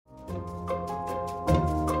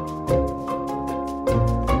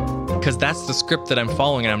because that's the script that I'm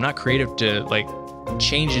following, and I'm not creative to like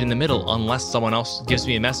change it in the middle unless someone else gives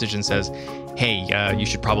me a message and says, hey, you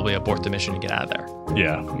should probably abort the mission and get out of there.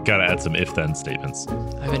 Yeah, you gotta add some if-then statements.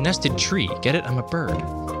 I have a nested tree. Get it? I'm a bird.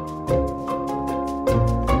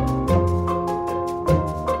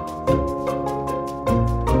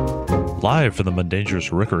 Live from the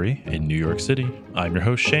Mundangerous Rookery in New York City, I'm your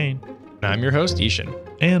host, Shane. And I'm your host, Ishan.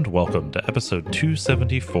 And welcome to episode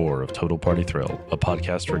 274 of Total Party Thrill, a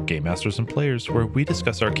podcast for game masters and players where we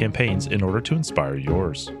discuss our campaigns in order to inspire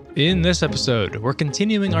yours. In this episode, we're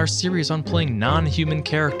continuing our series on playing non-human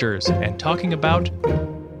characters and talking about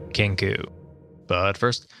Kenku. But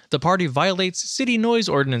first, the party violates city noise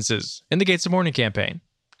ordinances in the Gates of Morning campaign.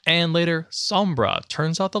 And later, Sombra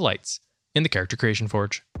turns out the lights in the Character Creation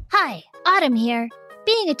Forge. Hi, Autumn here.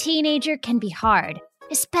 Being a teenager can be hard,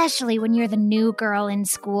 especially when you're the new girl in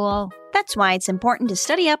school. That's why it's important to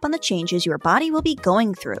study up on the changes your body will be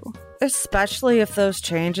going through. Especially if those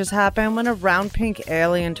changes happen when a round pink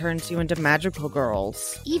alien turns you into magical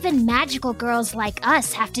girls. Even magical girls like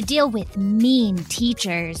us have to deal with mean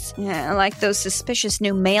teachers. Yeah, like those suspicious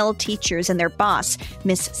new male teachers and their boss,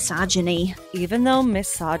 Misogyny. Even though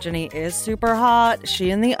Misogyny is super hot, she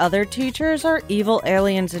and the other teachers are evil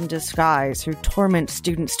aliens in disguise who torment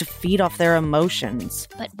students to feed off their emotions.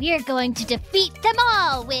 But we're going to defeat them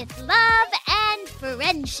all with love and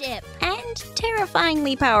friendship. And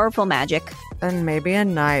terrifyingly powerful magic. And maybe a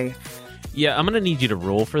knife. Yeah, I'm gonna need you to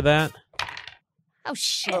roll for that. Oh,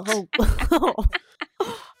 shit.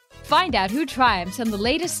 Find out who triumphs on the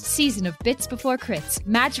latest season of Bits Before Crits,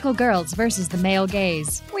 Magical Girls versus the Male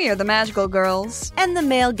Gaze. We are the magical girls. And the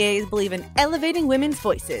male gaze believe in elevating women's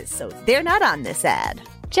voices, so they're not on this ad.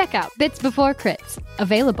 Check out Bits Before Crits,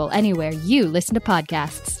 available anywhere you listen to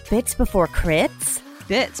podcasts. Bits Before Crits?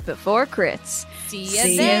 Bits Before Crits. See ya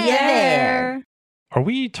there. Are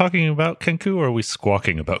we talking about Kenku or are we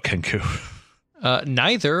squawking about Kenku?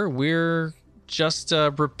 Neither. We're just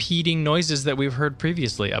repeating noises that we've heard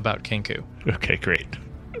previously about Kenku. Okay, great.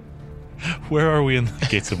 Where are we in the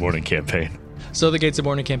Gates of Morning campaign? So the Gates of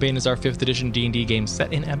Morning campaign is our 5th edition D&D game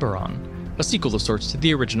set in Eberron, a sequel of sorts to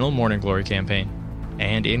the original Morning Glory campaign.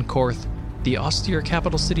 And in Korth, the austere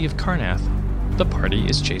capital city of Karnath, the party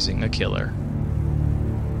is chasing a killer.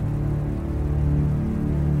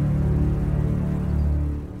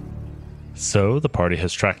 So the party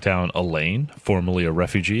has tracked down Elaine, formerly a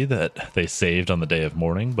refugee that they saved on the day of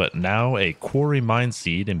mourning, but now a quarry mind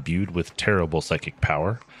seed imbued with terrible psychic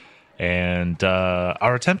power. And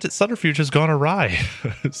our attempt at subterfuge has gone awry.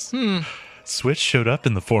 Switch showed up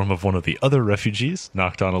in the form of one of the other refugees,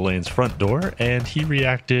 knocked on Elaine's front door, and he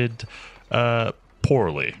reacted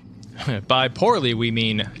poorly. By poorly, we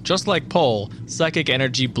mean, just like Pole, psychic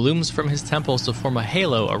energy blooms from his temples to form a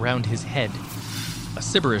halo around his head. A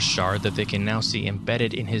Sybaris shard that they can now see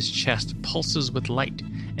embedded in his chest pulses with light,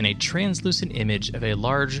 and a translucent image of a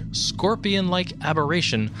large, scorpion-like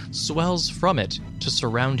aberration swells from it to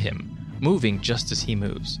surround him, moving just as he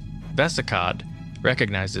moves. Vesicad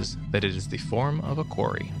recognizes that it is the form of a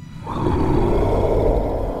quarry.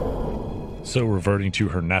 So reverting to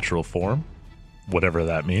her natural form, whatever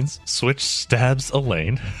that means, Switch stabs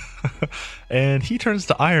Elaine, and he turns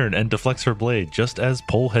to iron and deflects her blade just as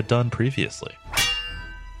Pole had done previously.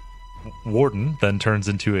 Warden then turns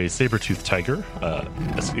into a saber-toothed tiger,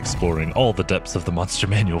 exploring all the depths of the monster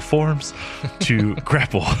manual forms to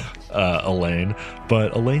grapple Elaine,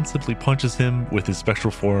 but Elaine simply punches him with his spectral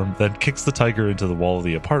form, then kicks the tiger into the wall of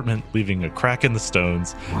the apartment, leaving a crack in the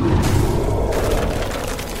stones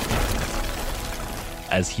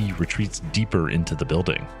as he retreats deeper into the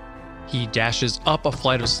building. He dashes up a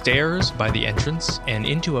flight of stairs by the entrance and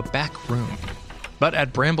into a back room. But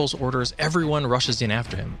at Bramble's orders, everyone rushes in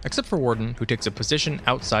after him, except for Warden, who takes a position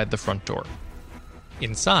outside the front door.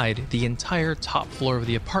 Inside, the entire top floor of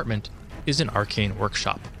the apartment is an arcane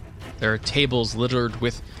workshop. There are tables littered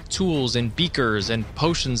with tools and beakers and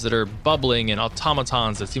potions that are bubbling and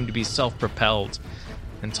automatons that seem to be self-propelled.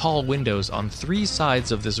 And tall windows on 3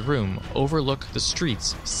 sides of this room overlook the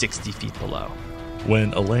streets 60 feet below.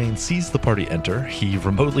 When Elaine sees the party enter, he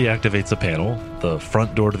remotely activates a panel, the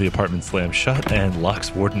front door to the apartment slams shut, and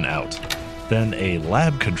locks Warden out. Then a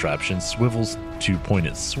lab contraption swivels to point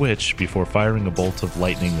at Switch before firing a bolt of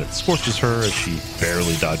lightning that scorches her as she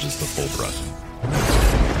barely dodges the full brunt.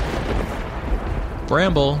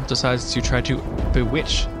 Bramble decides to try to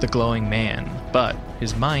bewitch the glowing man, but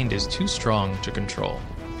his mind is too strong to control.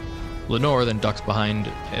 Lenore then ducks behind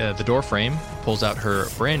the doorframe, pulls out her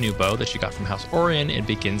brand new bow that she got from House Orion, and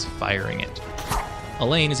begins firing it.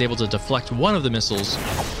 Elaine is able to deflect one of the missiles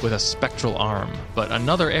with a spectral arm, but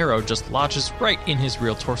another arrow just lodges right in his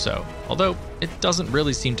real torso, although it doesn't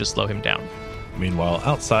really seem to slow him down. Meanwhile,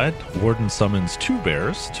 outside, Warden summons 2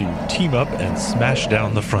 bears to team up and smash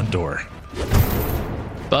down the front door.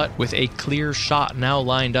 But with a clear shot now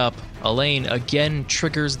lined up, Elaine again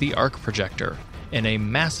triggers the arc projector, and a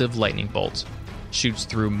massive lightning bolt shoots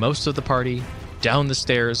through most of the party, down the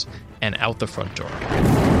stairs, and out the front door.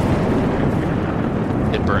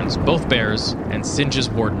 It burns both bears and singes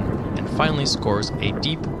Warden, and finally scores a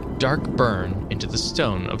deep, dark burn into the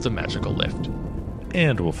stone of the magical lift.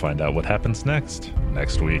 And we'll find out what happens next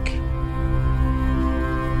week.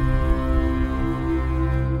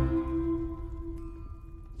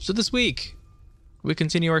 So this week, we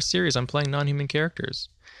continue our series on playing non-human characters,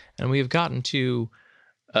 and we have gotten to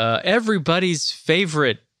everybody's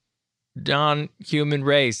favorite non-human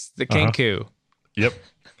race, the Kenku. Yep.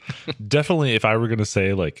 Definitely, if I were going to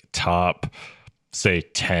say like top, say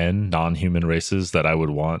 10 non-human races that I would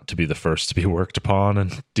want to be the first to be worked upon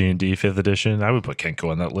in D&D 5th edition, I would put Kenku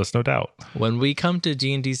on that list, no doubt. When we come to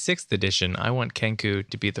D&D 6th edition, I want Kenku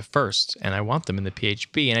to be the first, and I want them in the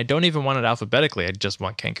PHP, and I don't even want it alphabetically. I just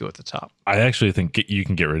want Kenku at the top. I actually think you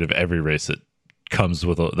can get rid of every race that comes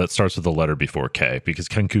with that starts with a letter before K, because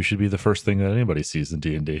Kenku should be the first thing that anybody sees in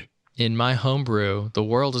D&D. In my homebrew, the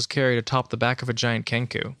world is carried atop the back of a giant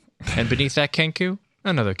Kenku, and beneath that Kenku,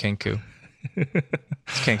 another Kenku.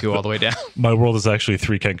 It's Kenku all the way down. My world is actually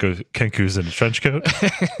 3 Kenkus in a trench coat.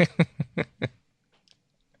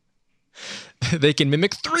 They can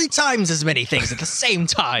mimic 3 times as many things at the same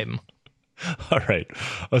time. All right.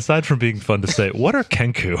 Aside from being fun to say, what are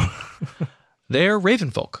Kenku? They're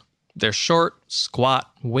ravenfolk. They're short, squat,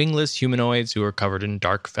 wingless humanoids who are covered in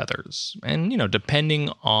dark feathers. And, depending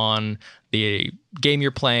on the game you're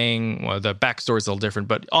playing, well, the backstory's a little different,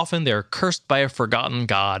 but often they're cursed by a forgotten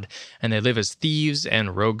god, and they live as thieves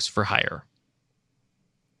and rogues for hire.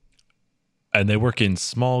 And they work in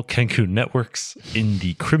small Kenku networks in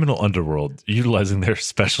the criminal underworld, utilizing their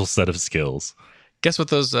special set of skills. Guess what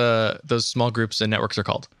those small groups and networks are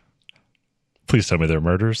called? Please tell me they're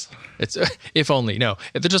murders. It's if only. No,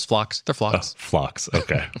 they're just flocks. They're flocks. Oh, flocks.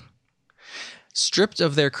 Okay. Stripped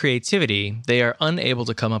of their creativity, they are unable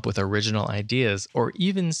to come up with original ideas or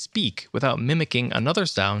even speak without mimicking another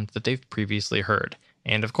sound that they've previously heard.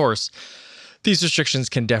 And of course, these restrictions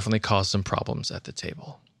can definitely cause some problems at the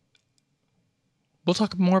table. We'll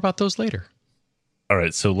talk more about those later. All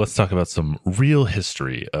right, so let's talk about some real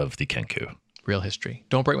history of the Kenku. Real history.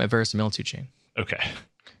 Don't break my verisimilitude chain. Okay.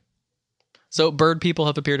 So bird people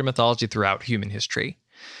have appeared in mythology throughout human history.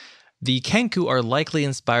 The Kenku are likely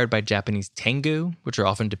inspired by Japanese tengu, which are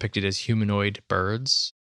often depicted as humanoid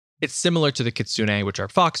birds. It's similar to the kitsune, which are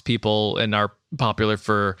fox people and are popular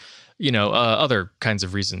for, other kinds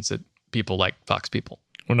of reasons that people like fox people.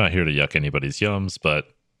 We're not here to yuck anybody's yums, but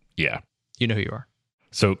yeah. You know who you are.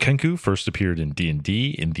 So Kenku first appeared in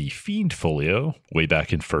D&D in the Fiend Folio way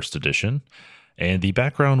back in 1st edition, and the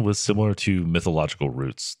background was similar to mythological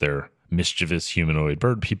roots. They're mischievous humanoid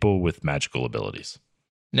bird people with magical abilities.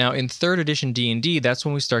 Now, in 3rd edition D&D, that's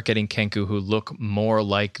when we start getting Kenku who look more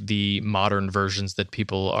like the modern versions that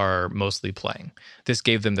people are mostly playing. This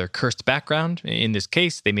gave them their cursed background. In this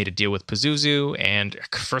case, they made a deal with Pazuzu, and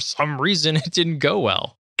for some reason, it didn't go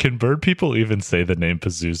well. Can bird people even say the name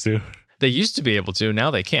Pazuzu? They used to be able to.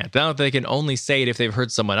 Now they can't. Now they can only say it if they've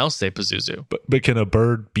heard someone else say Pazuzu. But can a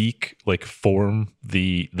bird beak form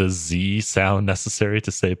the Z sound necessary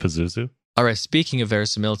to say Pazuzu? All right. Speaking of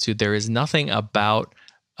verisimilitude, there is nothing about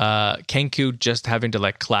Kenku just having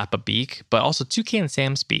to clap a beak, but also Toucan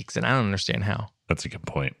Sam speaks, and I don't understand how. That's a good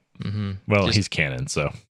point. Mm-hmm. Well, he's canon,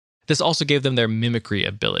 so. This also gave them their mimicry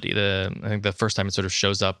ability. I think the first time it sort of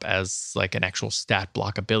shows up as an actual stat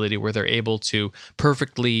block ability where they're able to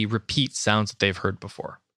perfectly repeat sounds that they've heard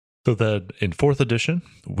before. So then in 4th edition,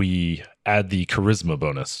 we add the charisma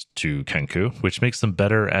bonus to Kenku, which makes them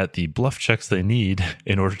better at the bluff checks they need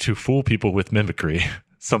in order to fool people with mimicry,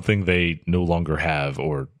 something they no longer have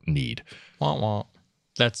or need. Wah, wah.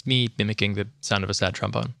 That's me mimicking the sound of a sad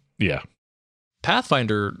trombone. Yeah.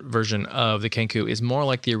 Pathfinder version of the Kenku is more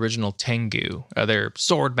like the original Tengu. They're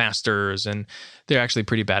sword masters, and they're actually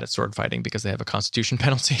pretty bad at sword fighting because they have a constitution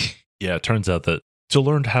penalty. Yeah, it turns out that to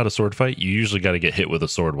learn how to sword fight, you usually got to get hit with a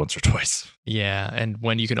sword once or twice. Yeah, and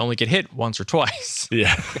when you can only get hit once or twice.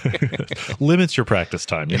 Yeah. Limits your practice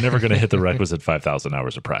time. You're never going to hit the requisite 5,000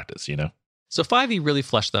 hours of practice, So 5e really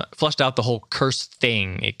fleshed out the whole curse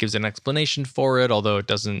thing. It gives an explanation for it, although it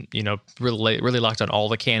doesn't, really locked on all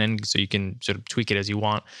the canon, so you can sort of tweak it as you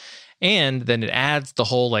want. And then it adds the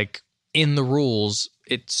whole in the rules,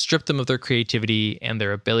 it stripped them of their creativity and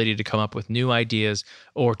their ability to come up with new ideas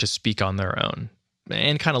or to speak on their own,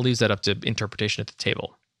 and kind of leaves that up to interpretation at the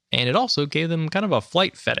table. And it also gave them kind of a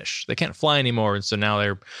flight fetish. They can't fly anymore, and so now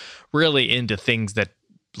they're really into things that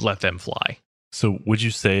let them fly. So would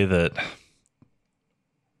you say that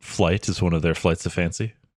flight is one of their flights of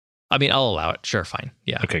fancy? I mean, I'll allow it. Sure, fine.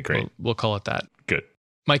 Yeah. Okay, great. We'll call it that. Good.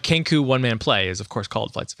 My Kenku one-man play is, of course,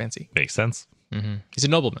 called Flights of Fancy. Makes sense. Mm-hmm. He's a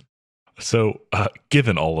nobleman. So,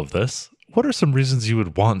 given all of this, what are some reasons you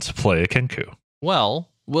would want to play a Kenku? Well,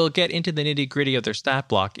 we'll get into the nitty-gritty of their stat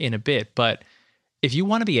block in a bit, but if you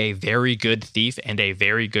want to be a very good thief and a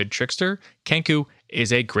very good trickster, Kenku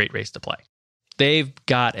is a great race to play. They've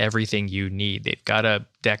got everything you need. They've got a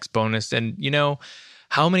dex bonus, and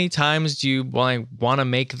how many times do you want to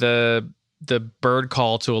make the bird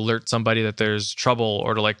call to alert somebody that there's trouble,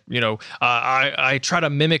 or to I try to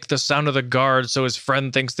mimic the sound of the guard so his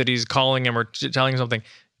friend thinks that he's calling him or telling him something.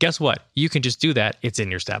 Guess what? You can just do that. It's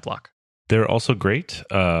in your stat block. They're also great,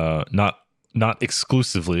 not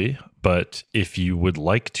exclusively, but if you would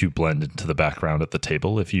like to blend into the background at the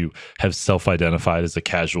table, if you have self-identified as a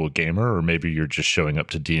casual gamer, or maybe you're just showing up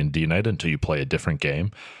to D&D night until you play a different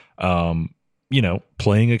game,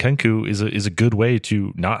 playing a Kenku is a good way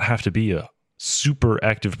to not have to be a super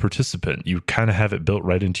active participant. You kind of have it built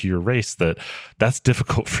right into your race that's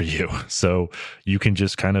difficult for you. So you can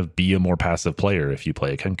just kind of be a more passive player if you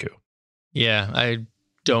play a Kenku. Yeah, I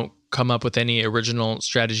don't come up with any original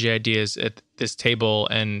strategy ideas at this table,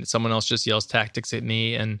 and someone else just yells tactics at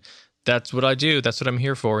me, and that's what I do. That's what I'm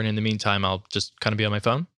here for. And in the meantime, I'll just kind of be on my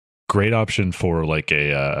phone. Great option for like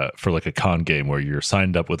a con game where you're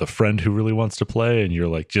signed up with a friend who really wants to play, and you're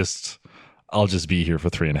like, I'll just be here for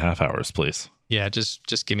 3.5 hours, please. Yeah,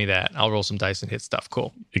 just give me that. I'll roll some dice and hit stuff.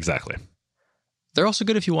 Cool. Exactly. They're also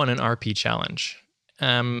good if you want an RP challenge,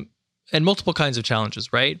 and multiple kinds of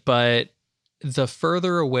challenges, right? But the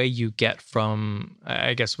further away you get from,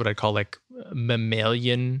 I guess what I call like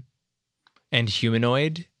mammalian and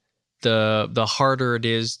humanoid, the harder it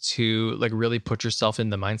is to like really put yourself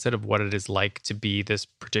in the mindset of what it is like to be this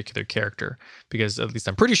particular character. Because at least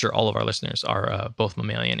I'm pretty sure all of our listeners are both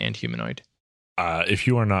mammalian and humanoid. If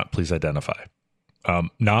you are not, please identify.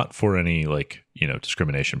 Not for any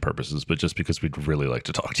discrimination purposes, but just because we'd really like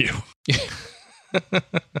to talk to you.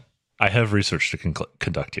 I have research to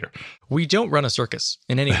conduct here. We don't run a circus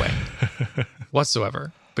in any way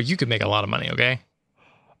whatsoever, but you could make a lot of money, okay?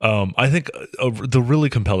 I think the really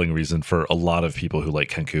compelling reason for a lot of people who like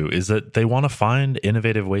Kenku is that they want to find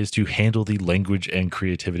innovative ways to handle the language and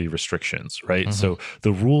creativity restrictions, right? Mm-hmm. So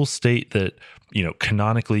the rules state that,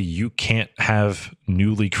 canonically you can't have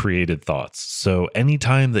newly created thoughts. So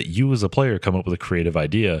anytime that you as a player come up with a creative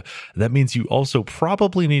idea, that means you also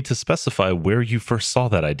probably need to specify where you first saw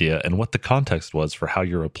that idea and what the context was for how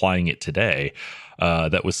you're applying it today.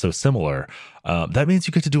 That was so similar. That means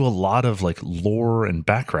you get to do a lot of like lore and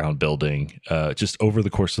background building just over the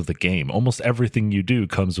course of the game. Almost everything you do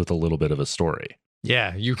comes with a little bit of a story.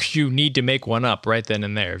 Yeah, you need to make one up right then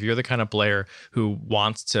and there. If you're the kind of player who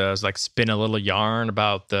wants to like spin a little yarn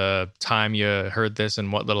about the time you heard this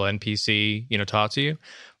and what little NPC taught to you,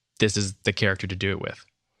 this is the character to do it with.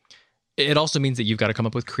 It also means that you've got to come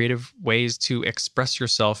up with creative ways to express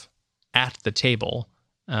yourself at the table.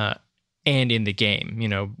 And in the game,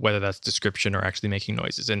 whether that's description or actually making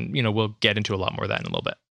noises. And, we'll get into a lot more of that in a little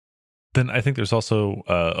bit. Then I think there's also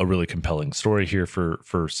a really compelling story here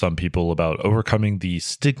for some people about overcoming the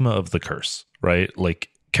stigma of the curse, right? Like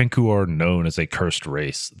Kenku are known as a cursed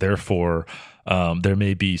race. Therefore, there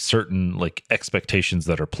may be certain like expectations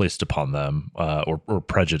that are placed upon them or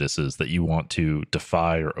prejudices that you want to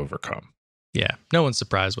defy or overcome. Yeah. No one's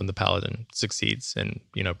surprised when the paladin succeeds and,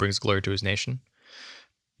 brings glory to his nation.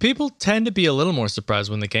 People tend to be a little more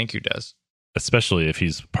surprised when the Kenku does. Especially if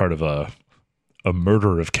he's part of a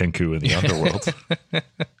murder of Kenku in the underworld.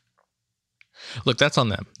 Look, that's on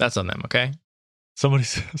them. That's on them, okay?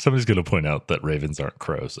 Somebody's going to point out that ravens aren't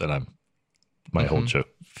crows, and my whole joke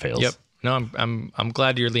fails. Yep. No, I'm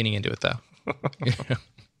glad you're leaning into it, though.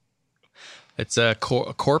 It's a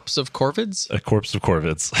corpse of corvids? A corpse of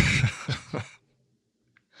corvids.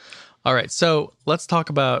 All right, so let's talk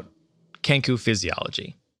about Kenku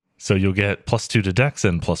physiology. So you'll get +2 to dex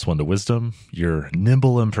and +1 to wisdom. You're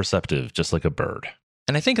nimble and perceptive, just like a bird.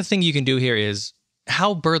 And I think a thing you can do here is,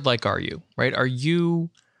 how bird-like are you, right? Are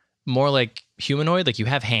you more like humanoid? Like you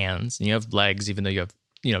have hands and you have legs, even though you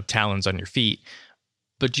have, talons on your feet.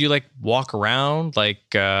 But do you like walk around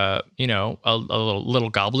like, a little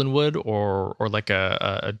goblin would, or like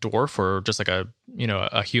a dwarf, or just like a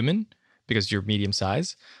human because you're medium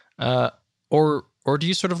size? Or Or do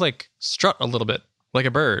you sort of like strut a little bit like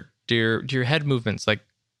a bird? Do your head movements like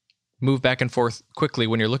move back and forth quickly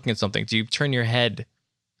when you're looking at something? Do you turn your head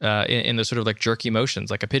in the sort of like jerky motions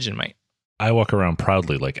like a pigeon might? I walk around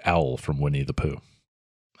proudly like Owl from Winnie the Pooh.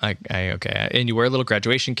 Okay. And you wear a little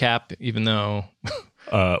graduation cap, even though...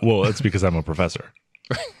 well, it's because I'm a professor.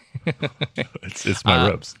 It's my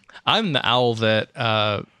robes. I'm the owl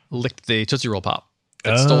that licked the Tootsie Roll Pop.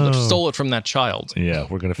 That stole it from that child. Yeah,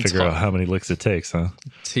 we're going to figure out how many licks it takes, huh?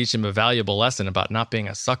 Teach him a valuable lesson about not being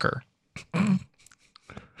a sucker. Is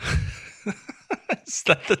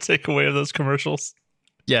that the takeaway of those commercials?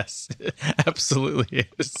 Yes, absolutely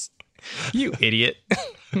is. You idiot.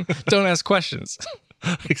 Don't ask questions.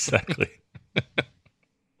 Exactly.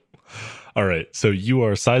 All right. So you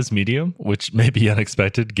are size medium, which may be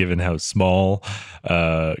unexpected given how small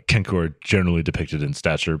Kenku are generally depicted in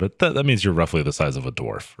stature, but that means you're roughly the size of a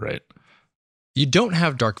dwarf, right? You don't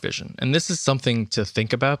have dark vision, and this is something to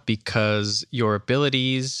think about because your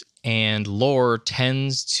abilities and lore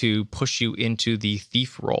tends to push you into the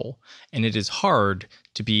thief role, and it is hard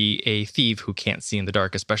to be a thief who can't see in the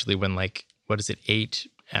dark, especially when, like, what is it,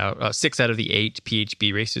 6 out of the 8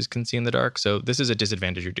 PHB races can see in the dark, so this is a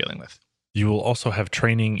disadvantage you're dealing with. You will also have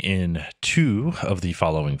training in 2 of the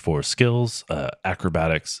following 4 skills,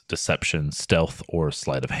 acrobatics, deception, stealth, or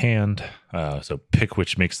sleight of hand. So pick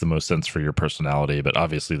which makes the most sense for your personality, but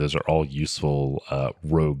obviously those are all useful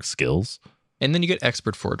rogue skills. And then you get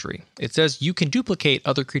expert forgery. It says you can duplicate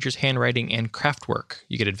other creatures' handwriting and craft work.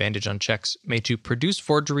 You get advantage on checks made to produce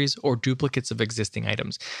forgeries or duplicates of existing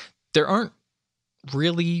items. There aren't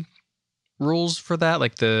really rules for that.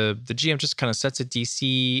 Like the GM just kind of sets a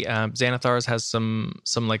DC. Xanathar's has some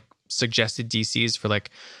like suggested DCs for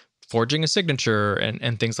like forging a signature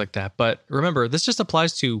and things like that. But remember, this just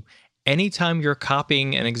applies to anytime you're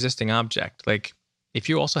copying an existing object. Like if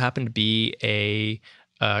you also happen to be a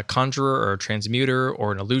conjurer or a transmuter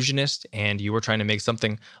or an illusionist and you were trying to make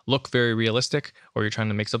something look very realistic, or you're trying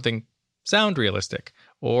to make something sound realistic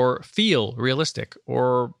or feel realistic,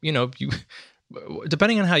 or, you know, you...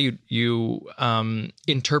 depending on how you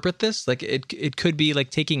interpret this, like it could be like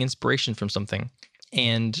taking inspiration from something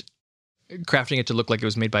and crafting it to look like it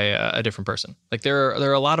was made by a different person. Like there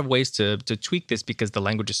are a lot of ways to tweak this because the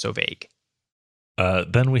language is so vague.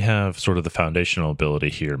 Then we have sort of the foundational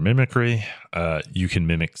ability here, mimicry. You can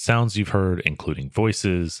mimic sounds you've heard, including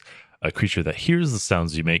voices. A creature that hears the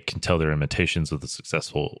sounds you make can tell their imitations with a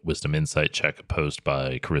successful wisdom insight check opposed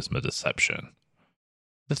by charisma deception.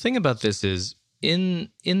 The thing about this is, in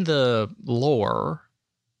the lore,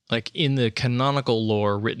 like in the canonical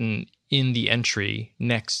lore written in the entry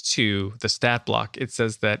next to the stat block, it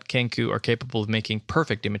says that Kenku are capable of making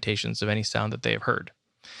perfect imitations of any sound that they have heard.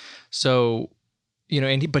 So, you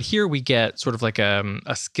know, but here we get sort of like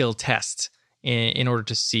a skill test in order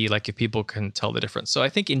to see like if people can tell the difference. So I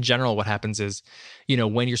think in general what happens is, you know,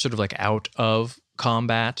 when you're sort of like out of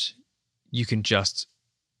combat, you can just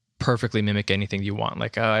perfectly mimic anything you want.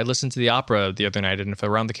 Like I listened to the opera the other night, and if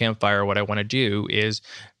around the campfire, what I want to do is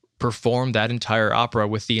perform that entire opera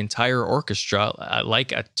with the entire orchestra,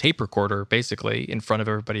 like a tape recorder, basically in front of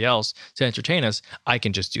everybody else to entertain us. I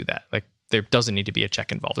can just do that. Like there doesn't need to be a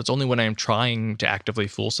check involved. It's only when I am trying to actively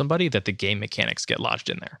fool somebody that the game mechanics get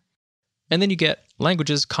lodged in there. And then you get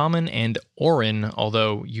languages, Common and Orin.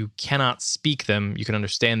 Although you cannot speak them, you can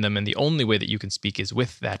understand them, and the only way that you can speak is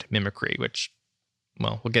with that mimicry, which,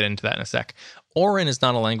 well, we'll get into that in a sec. Orin is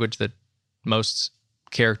not a language that most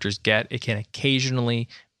characters get. It can occasionally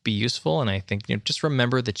be useful, and I think, you know, just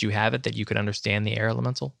remember that you have it, that you can understand the air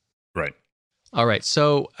elemental. Right. All right,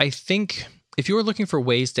 so I think if you are looking for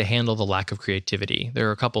ways to handle the lack of creativity, there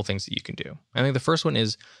are a couple things that you can do. I think the first one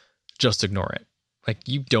is just ignore it. Like,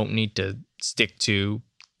 you don't need to stick to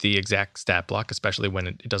the exact stat block, especially when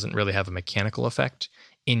it doesn't really have a mechanical effect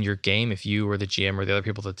in your game if you or the GM or the other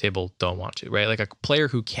people at the table don't want to, right? Like a player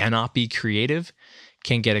who cannot be creative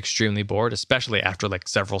can get extremely bored, especially after like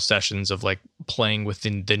several sessions of like playing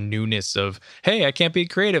within the newness of, hey, I can't be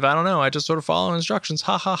creative. I don't know. I just sort of follow instructions.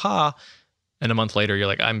 Ha ha ha. And a month later, you're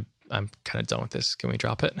like, I'm kind of done with this. Can we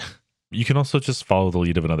drop it? You can also just follow the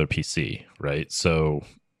lead of another PC, right? So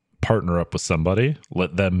partner up with somebody,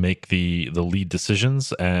 let them make the lead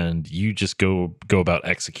decisions, and you just go about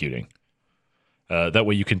executing. That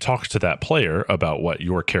way you can talk to that player about what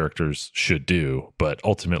your characters should do, but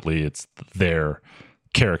ultimately it's their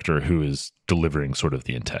character who is delivering sort of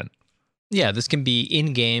the intent. Yeah, this can be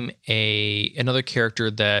in-game another character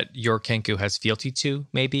that your Kenku has fealty to,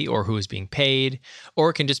 maybe, or who is being paid,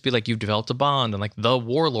 or it can just be like you've developed a bond, and like the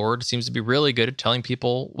warlord seems to be really good at telling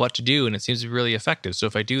people what to do, and it seems to be really effective. So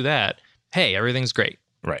if I do that, hey, everything's great.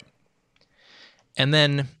 Right. And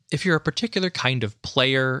then if you're a particular kind of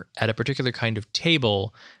player at a particular kind of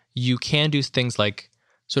table, you can do things like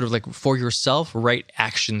sort of like for yourself, write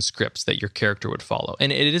action scripts that your character would follow.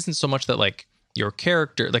 And it isn't so much that like your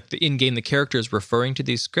character, like the in-game, the character is referring to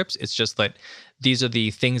these scripts. It's just that these are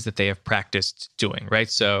the things that they have practiced doing, right?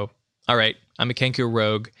 So, all right, I'm a Kenku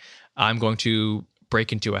rogue. I'm going to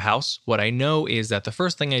break into a house. What I know is that the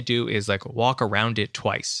first thing I do is like walk around it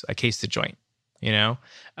twice. I case the joint, you know?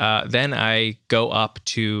 Then I go up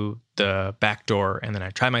to the back door and then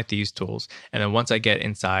I try my thieves tools. And then once I get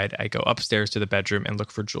inside, I go upstairs to the bedroom and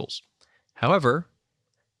look for jewels. However,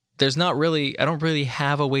 I don't really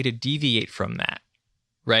have a way to deviate from that,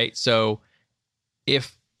 right? So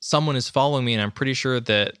if someone is following me and I'm pretty sure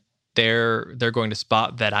that they're going to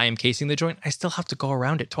spot that I am casing the joint, I still have to go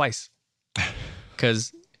around it twice.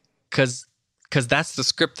 Because that's the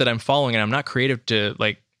script that I'm following, and I'm not creative to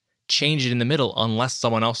like change it in the middle unless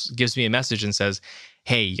someone else gives me a message and says,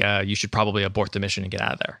 hey, you should probably abort the mission and get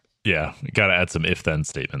out of there. Yeah, you got to add some if-then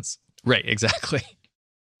statements. Right, exactly.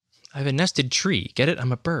 I have a nested tree. Get it?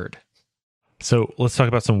 I'm a bird. So let's talk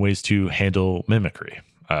about some ways to handle mimicry.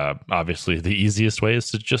 Obviously, the easiest way is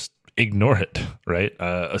to just ignore it, right?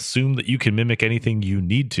 Assume that you can mimic anything you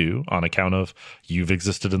need to on account of you've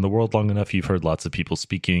existed in the world long enough. You've heard lots of people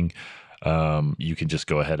speaking. You can just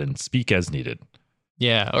go ahead and speak as needed.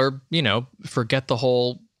 Yeah, or, forget the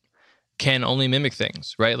whole can only mimic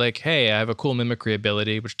things, right? Like, hey, I have a cool mimicry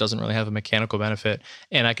ability, which doesn't really have a mechanical benefit,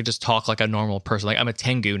 and I could just talk like a normal person. Like, I'm a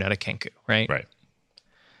Tengu, not a Kenku, right? Right.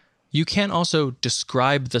 You can also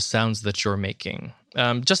describe the sounds that you're making.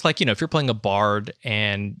 Just like, if you're playing a bard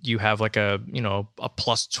and you have like a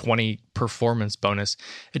plus 20 performance bonus,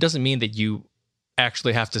 it doesn't mean that you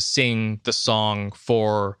actually have to sing the song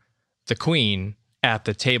for the queen at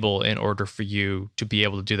the table in order for you to be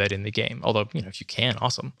able to do that in the game. Although, if you can,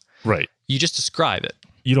 awesome. Right. You just describe it.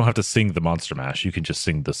 You don't have to sing the Monster Mash. You can just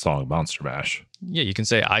sing the song Monster Mash. Yeah, you can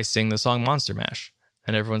say, I sing the song Monster Mash.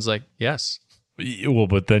 And everyone's like, yes. Well,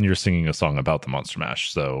 but then you're singing a song about the Monster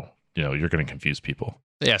Mash. So, you're going to confuse people.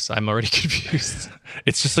 Yes, I'm already confused.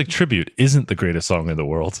 It's just like Tribute isn't the greatest song in the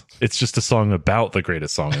world. It's just a song about the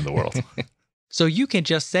greatest song in the world. So you can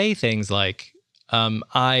just say things like,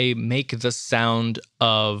 I make the sound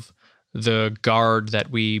of the guard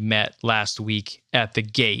that we met last week at the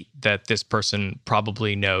gate that this person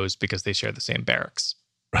probably knows because they share the same barracks.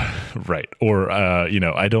 Right. Or,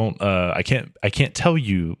 I can't tell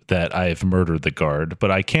you that I've murdered the guard,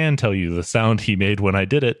 but I can tell you the sound he made when I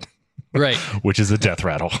did it. Right. Which is a death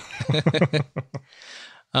rattle.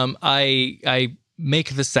 I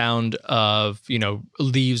make the sound of,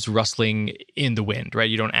 leaves rustling in the wind, right?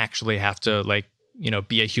 You don't actually have to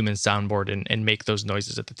be a human soundboard and make those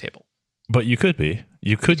noises at the table. But you could be.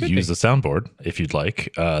 You could use a soundboard if you'd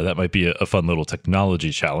like. That might be a fun little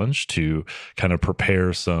technology challenge to kind of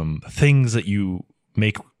prepare some things that you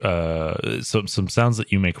make, some sounds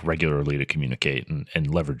that you make regularly to communicate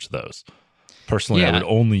and leverage those. Personally, I would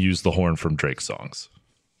only use the horn from Drake's songs.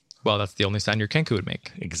 Well, that's the only sound your Kenku would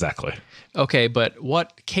make. Exactly. Okay, but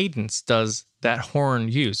what cadence does that horn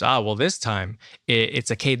use? Well, this time it's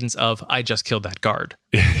a cadence of, I just killed that guard.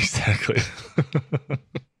 Exactly.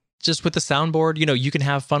 Just with the soundboard, you can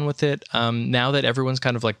have fun with it. Now that everyone's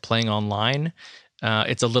kind of like playing online,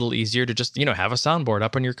 it's a little easier to just, have a soundboard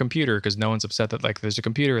up on your computer because no one's upset that like there's a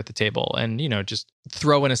computer at the table, and, just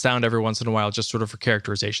throw in a sound every once in a while just sort of for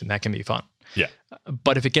characterization. That can be fun. Yeah.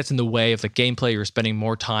 But if it gets in the way of the gameplay, you're spending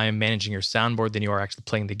more time managing your soundboard than you are actually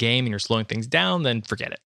playing the game and you're slowing things down, then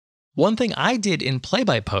forget it. One thing I did in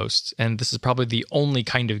play-by-post, and this is probably the only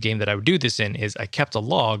kind of game that I would do this in, is I kept a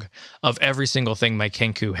log of every single thing my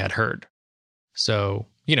Kenku had heard. So,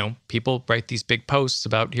 people write these big posts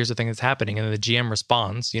about here's the thing that's happening, and then the GM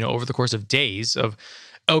responds, over the course of days of,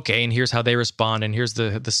 okay, and here's how they respond, and here's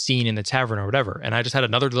the scene in the tavern or whatever. And I just had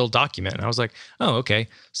another little document, and I was like, oh, okay,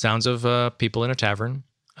 sounds of people in a tavern.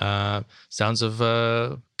 Sounds of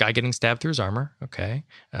a guy getting stabbed through his armor. Okay.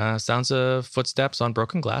 Sounds of footsteps on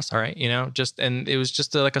broken glass. All right. And it was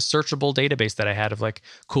just like a searchable database that I had of like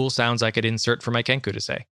cool sounds I could insert for my Kenku to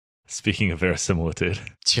say. Speaking of verisimilitude.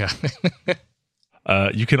 Yeah.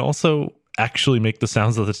 You can also actually make the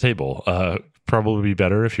sounds of the table. Probably be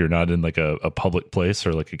better if you're not in like a public place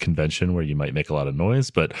or like a convention where you might make a lot of noise.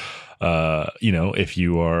 But, if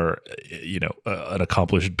you are, an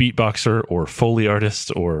accomplished beatboxer or Foley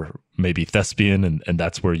artist or maybe thespian, and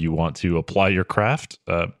that's where you want to apply your craft,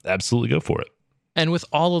 absolutely go for it. And with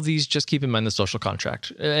all of these, just keep in mind the social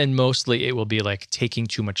contract. And mostly it will be like taking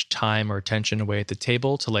too much time or attention away at the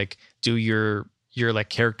table to like do your like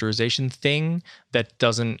characterization thing that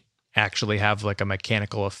doesn't actually have like a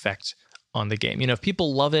mechanical effect on the game. If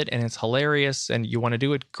people love it and it's hilarious and you want to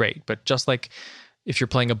do it, great. But just like if you're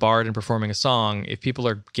playing a bard and performing a song, if people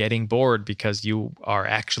are getting bored because you are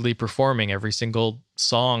actually performing every single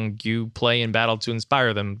song you play in battle to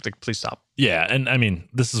inspire them, please stop. Yeah, and I mean,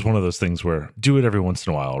 this is one of those things where do it every once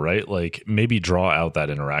in a while, right? Like maybe draw out that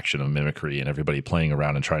interaction of mimicry and everybody playing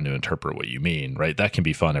around and trying to interpret what you mean, right? That can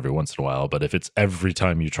be fun every once in a while, but if it's every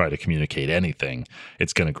time you try to communicate anything,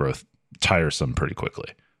 it's going to grow tiresome pretty quickly.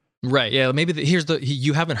 Right, yeah, maybe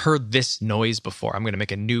you haven't heard this noise before. I'm going to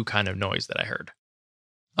make a new kind of noise that I heard.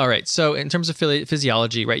 All right, so in terms of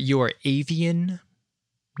physiology, right, you are avian,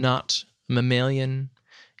 not mammalian.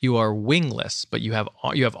 You are wingless, but you have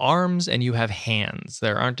arms and you have hands.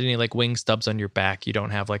 There aren't any like wing stubs on your back. You don't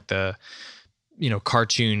have like the,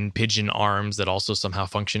 cartoon pigeon arms that also somehow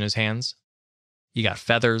function as hands. You got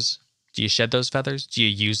feathers. Do you shed those feathers? Do you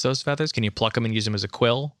use those feathers? Can you pluck them and use them as a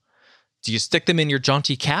quill? Do you stick them in your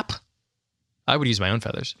jaunty cap? I would use my own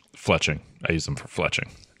feathers. Fletching. I use them for fletching.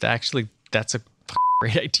 That's a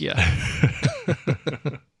great idea.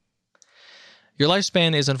 Your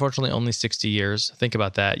lifespan is unfortunately only 60 years. Think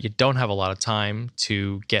about that. You don't have a lot of time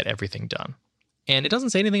to get everything done. And it doesn't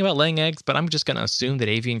say anything about laying eggs, but I'm just going to assume that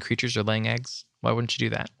avian creatures are laying eggs. Why wouldn't you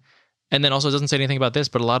do that? And then also it doesn't say anything about this,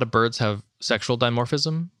 but a lot of birds have sexual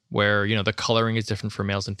dimorphism where, the coloring is different for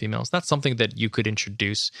males and females. That's something that you could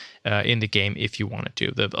introduce in the game if you wanted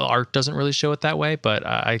to. The art doesn't really show it that way, but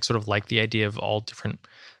I sort of like the idea of all different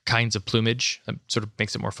kinds of plumage. That sort of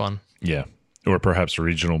makes it more fun. Yeah. Or perhaps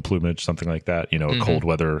regional plumage, something like that. A cold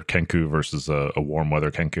weather Kenku versus a warm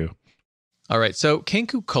weather Kenku. All right. So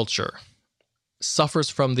Kenku culture suffers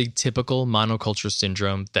from the typical monoculture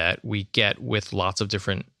syndrome that we get with lots of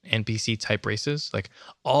different NPC type races. Like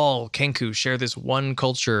all Kenku share this one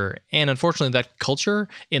culture. And unfortunately, that culture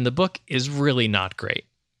in the book is really not great.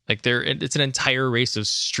 Like it's an entire race of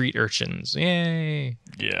street urchins. Yay.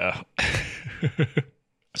 Yeah.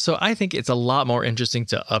 So I think it's a lot more interesting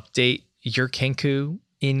to update your Kenku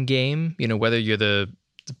in game, whether you're the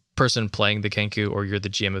person playing the Kenku or you're the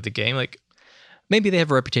GM of the game. Like maybe they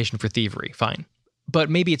have a reputation for thievery, fine.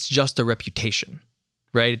 But maybe it's just a reputation,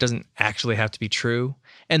 right? It doesn't actually have to be true.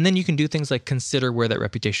 And then you can do things like consider where that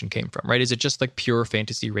reputation came from, right? Is it just like pure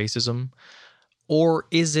fantasy racism? Or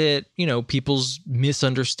is it, people's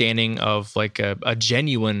misunderstanding of like a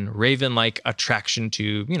genuine raven-like attraction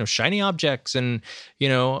to, shiny objects and,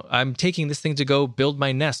 I'm taking this thing to go build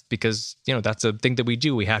my nest because, that's a thing that we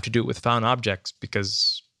do. We have to do it with found objects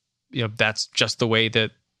because, that's just the way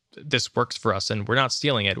that this works for us and we're not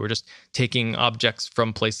stealing it. We're just taking objects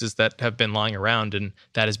from places that have been lying around and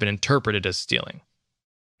that has been interpreted as stealing.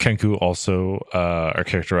 Kenku also are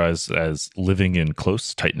characterized as living in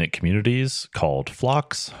close, tight-knit communities called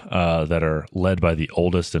flocks that are led by the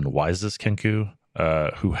oldest and wisest Kenku,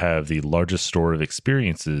 who have the largest store of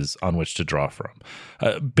experiences on which to draw from.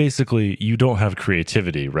 Basically, you don't have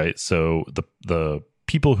creativity, right? So the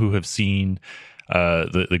people who have seen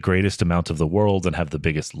the greatest amount of the world and have the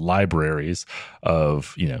biggest libraries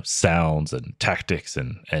of sounds and tactics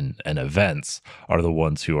and events are the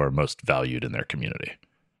ones who are most valued in their community.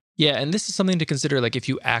 Yeah, and this is something to consider, like if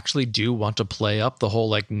you actually do want to play up the whole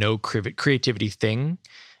like no creativity thing,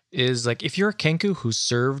 is like if you're a Kenku who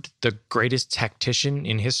served the greatest tactician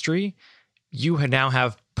in history, you now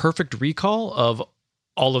have perfect recall of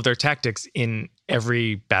all of their tactics in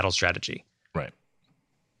every battle strategy. Right.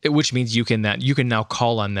 Which means you can now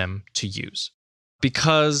call on them to use.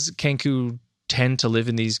 Because Kenku tend to live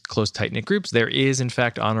in these close, tight-knit groups, there is, in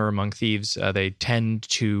fact, honor among thieves. They tend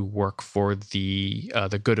to work for the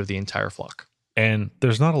good of the entire flock. And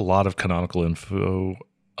there's not a lot of canonical info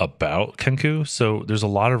about Kenku, so there's a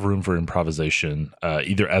lot of room for improvisation,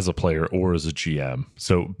 either as a player or as a GM.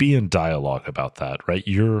 So be in dialogue about that, right?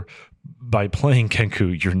 By playing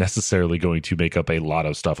Kenku, you're necessarily going to make up a lot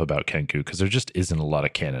of stuff about Kenku because there just isn't a lot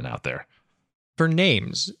of canon out there. For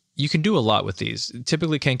names, you can do a lot with these.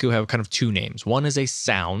 Typically, Kenku have kind of two names. One is a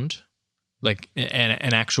sound, like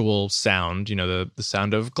an actual sound, the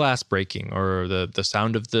sound of glass breaking or the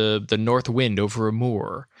sound of the north wind over a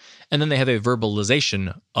moor. And then they have a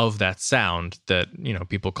verbalization of that sound that,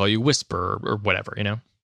 people call you whisper or whatever,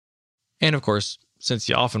 And of course, since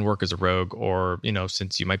you often work as a rogue or,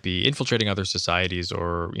 since you might be infiltrating other societies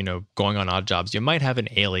or, going on odd jobs, you might have an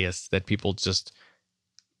alias that people just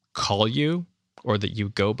call you or that you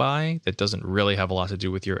go by that doesn't really have a lot to do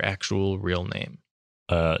with your actual real name.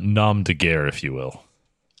 Nom de guerre, if you will.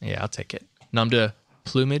 Yeah, I'll take it. Nom de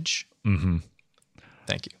plumage. Mm-hmm.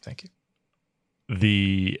 Thank you.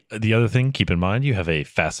 The other thing, keep in mind, you have a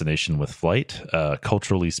fascination with flight,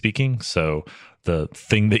 culturally speaking. So the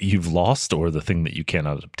thing that you've lost or the thing that you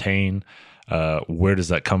cannot obtain? Where does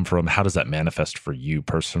that come from? How does that manifest for you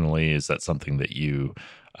personally? Is that something that you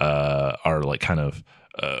are like kind of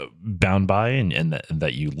bound by and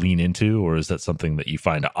that you lean into, or is that something that you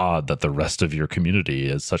find odd that the rest of your community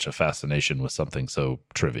is such a fascination with something so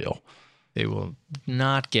trivial? They will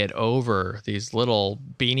not get over these little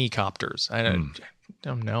beanie copters. I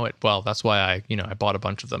don't know it. Well, that's why I bought a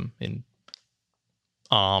bunch of them and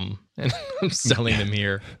I'm selling them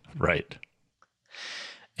here. Right.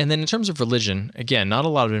 And then in terms of religion, again, not a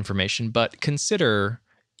lot of information, but consider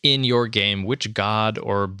in your game which god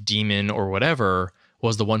or demon or whatever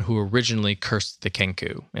was the one who originally cursed the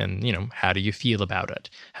Kenku. And, how do you feel about it?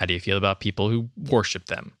 How do you feel about people who worship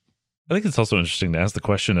them? I think it's also interesting to ask the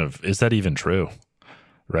question of, is that even true?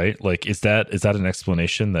 Right? Like, is that an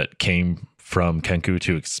explanation that came from Kenku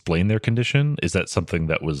to explain their condition? Is that something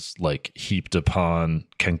that was like heaped upon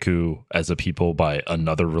Kenku as a people by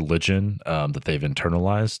another religion that they've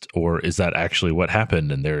internalized? Or is that actually what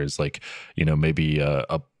happened? And there is like, maybe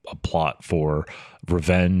a plot for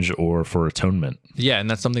revenge or for atonement. Yeah, and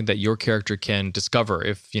that's something that your character can discover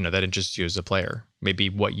if, that interests you as a player. Maybe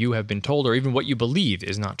what you have been told or even what you believe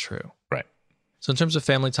is not true. Right. So in terms of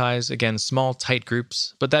family ties, again, small, tight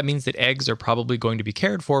groups, but that means that eggs are probably going to be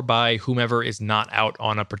cared for by whomever is not out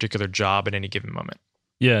on a particular job at any given moment.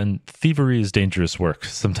 Yeah, and thievery is dangerous work.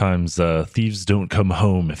 Sometimes thieves don't come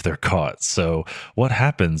home if they're caught. So what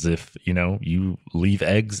happens if, you leave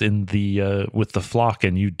eggs in the with the flock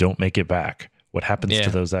and you don't make it back? What happens to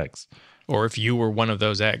those eggs? Or if you were one of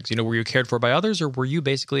those eggs, were you cared for by others or were you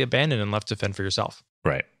basically abandoned and left to fend for yourself?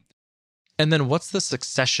 Right. And then what's the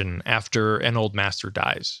succession after an old master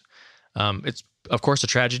dies? It's, of course, a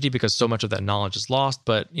tragedy because so much of that knowledge is lost.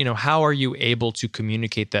 But, how are you able to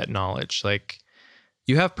communicate that knowledge? Like,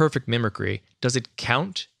 you have perfect mimicry. Does it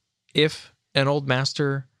count if an old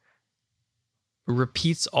master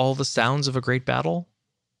repeats all the sounds of a great battle?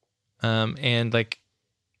 And,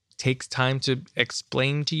 takes time to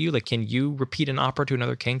explain to you? Like, can you repeat an opera to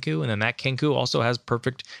another Kenku, and then that Kenku also has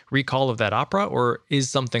perfect recall of that opera, or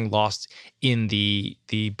is something lost in the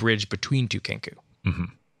bridge between two Kenku?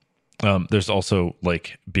 Mm-hmm. There's also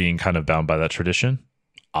being kind of bound by that tradition.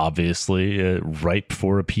 Obviously, ripe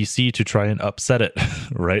for a PC to try and upset it,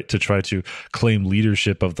 right? To try to claim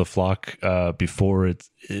leadership of the flock before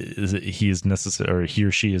he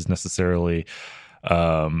or she is necessarily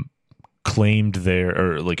claimed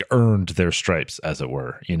earned their stripes, as it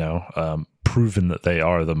were, proven that they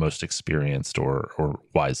are the most experienced or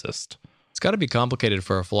wisest. It's got to be complicated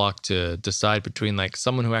for a flock to decide between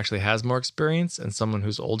someone who actually has more experience and someone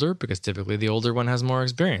who's older, because typically the older one has more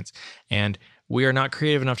experience. And we are not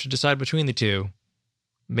creative enough to decide between the two.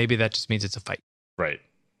 Maybe that just means it's a fight. Right.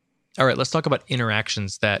 All right, let's talk about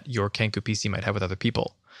interactions that your Kenku PC might have with other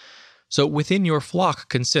people. So within your flock,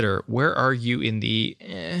 consider, where are you in the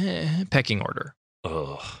pecking order?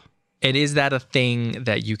 Ugh. And is that a thing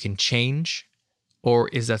that you can change, or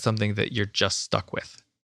is that something that you're just stuck with?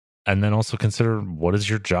 And then also consider, what is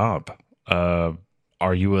your job?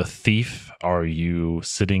 Are you a thief? Are you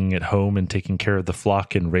sitting at home and taking care of the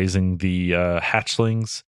flock and raising the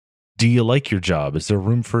hatchlings? Do you like your job? Is there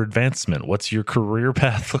room for advancement? What's your career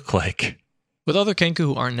path look like? With other Kenku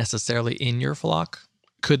who aren't necessarily in your flock,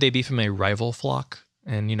 could they be from a rival flock?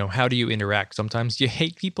 And, how do you interact? Sometimes you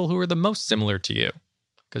hate people who are the most similar to you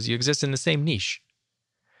because you exist in the same niche.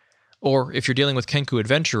 Or if you're dealing with Kenku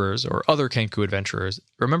adventurers or other Kenku adventurers,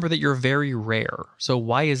 remember that you're very rare. So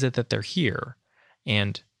why is it that they're here?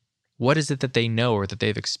 And what is it that they know or that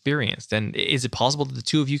they've experienced? And is it possible that the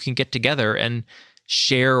two of you can get together and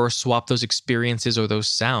share or swap those experiences or those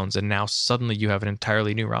sounds, and now suddenly you have an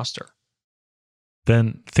entirely new roster?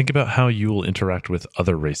 Then think about how you will interact with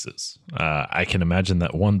other races. I can imagine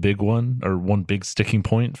that one big sticking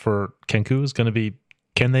point for Kenku is going to be,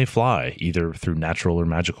 can they fly, either through natural or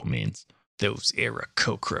magical means? Those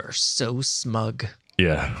Aarakocra are so smug.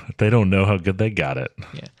 Yeah, they don't know how good they got it.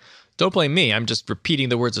 Yeah. Don't blame me. I'm just repeating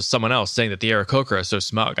the words of someone else saying that the Aarakocra are so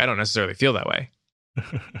smug. I don't necessarily feel that way.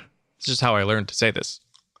 It's just how I learned to say this.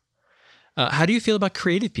 How do you feel about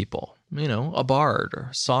creative people? A bard or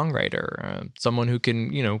songwriter, someone who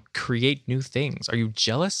can, create new things. Are you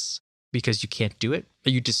jealous because you can't do it? Are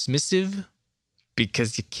you dismissive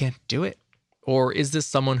because you can't do it? Or is this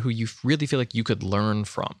someone who you really feel like you could learn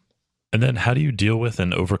from? And then how do you deal with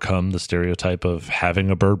and overcome the stereotype of having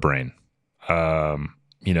a bird brain?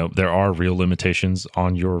 There are real limitations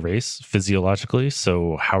on your race physiologically.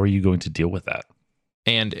 So how are you going to deal with that?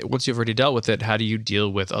 And once you've already dealt with it, how do you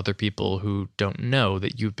deal with other people who don't know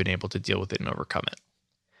that you've been able to deal with it and overcome it?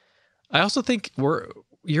 I also think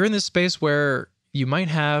you're in this space where you might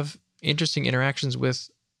have interesting interactions with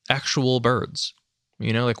actual birds.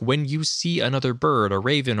 You know, like when you see another bird, a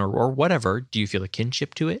raven or whatever, do you feel a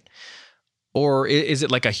kinship to it? Or is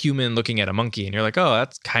it like a human looking at a monkey and you're like, oh,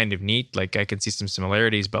 that's kind of neat. Like I can see some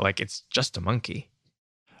similarities, but like it's just a monkey.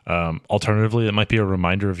 Alternatively, it might be a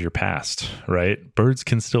reminder of your past, right? Birds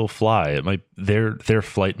can still fly. It might their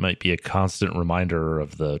flight might be a constant reminder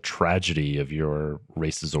of the tragedy of your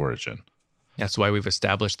race's origin. That's why we've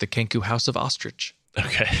established the Kenku House of Ostrich.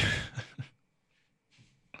 Okay.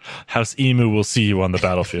 House Emu will see you on the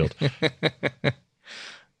battlefield.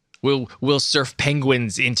 We'll surf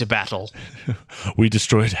penguins into battle. We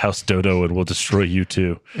destroyed House Dodo and we'll destroy you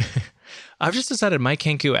too. I've just decided my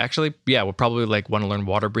Kenku actually, will probably like want to learn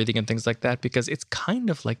water breathing and things like that because it's kind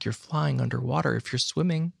of like you're flying underwater if you're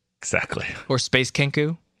swimming. Exactly. Or space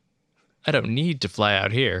Kenku. I don't need to fly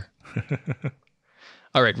out here.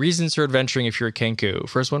 All right, reasons for adventuring if you're a Kenku.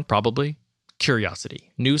 First one, probably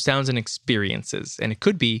curiosity, new sounds and experiences. And it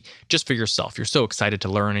could be just for yourself. You're so excited to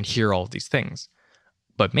learn and hear all of these things.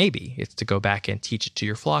 But maybe it's to go back and teach it to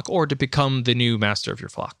your flock or to become the new master of your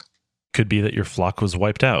flock. Could be that your flock was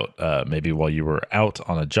wiped out. Maybe while you were out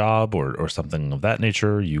on a job or something of that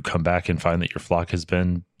nature, you come back and find that your flock has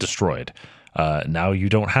been destroyed. Now you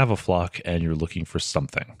don't have a flock and you're looking for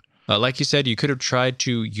something. Like you said, you could have tried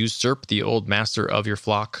to usurp the old master of your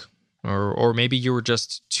flock. Or maybe you were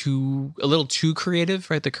just a little too creative,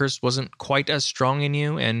 right? The curse wasn't quite as strong in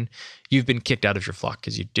you and you've been kicked out of your flock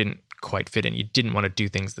because you didn't quite fit in. You didn't want to do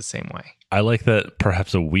things the same way. I like that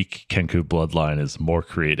perhaps a weak Kenku bloodline is more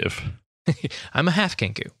creative. I'm a half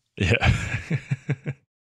Kenku. Yeah.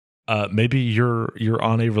 Maybe you're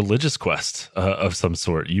on a religious quest of some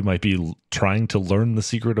sort. You might be trying to learn the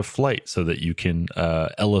secret of flight so that you can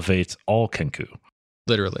elevate all Kenku.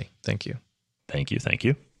 Literally. Thank you. Thank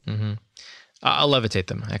you. Mm-hmm. I'll levitate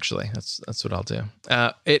them, actually. That's what I'll do.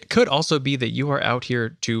 It could also be that you are out here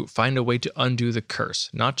to find a way to undo the curse,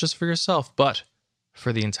 not just for yourself, but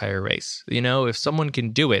for the entire race. You know, if someone can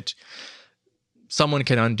do it, someone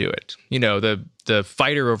can undo it. You know, the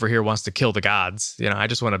fighter over here wants to kill the gods. You know, I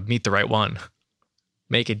just want to meet the right one.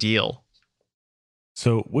 Make a deal.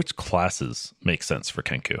 So which classes make sense for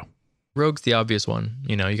Kenku? Rogue's the obvious one.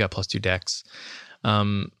 You know, you got +2 dex.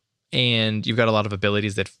 And you've got a lot of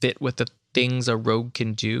abilities that fit with the things a rogue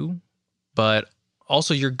can do. But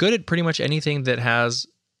also you're good at pretty much anything that has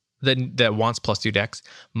that wants +2 dex.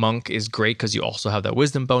 Monk is great because you also have that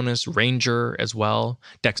wisdom bonus. Ranger as well.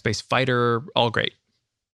 Dex-based fighter, all great.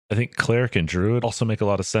 I think cleric and druid also make a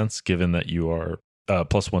lot of sense given that you are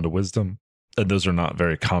 +1 to wisdom. And those are not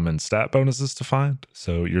very common stat bonuses to find.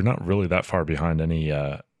 So you're not really that far behind any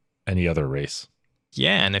other race.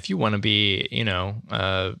 Yeah, and if you want to be, you know,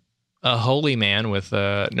 a holy man with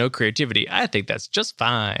no creativity, I think that's just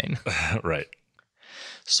fine. Right.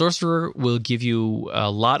 Sorcerer will give you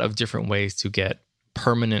a lot of different ways to get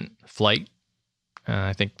permanent flight.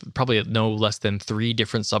 I think probably no less than 3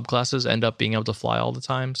 different subclasses end up being able to fly all the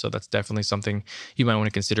time. So that's definitely something you might want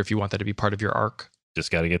to consider if you want that to be part of your arc.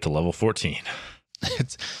 Just got to get to level 14.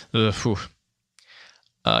 If you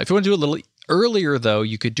want to do it a little earlier, though,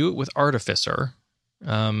 you could do it with Artificer.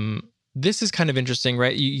 This is kind of interesting,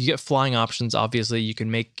 right? You get flying options, obviously. You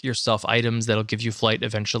can make yourself items that'll give you flight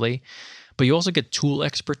eventually. But you also get tool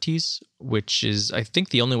expertise, which is, I think,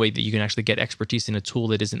 the only way that you can actually get expertise in a tool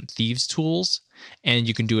that isn't thieves' tools. And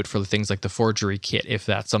you can do it for things like the forgery kit, if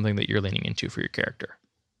that's something that you're leaning into for your character.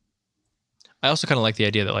 I also kind of like the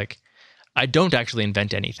idea that, like, I don't actually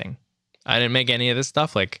invent anything. I didn't make any of this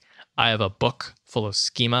stuff. Like, I have a book full of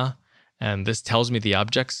schema, and this tells me the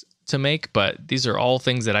objects to make, but these are all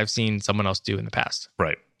things that I've seen someone else do in the past.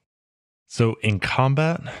 Right. So in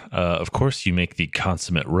combat, of course, you make the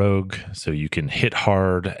consummate rogue, so you can hit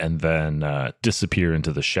hard and then disappear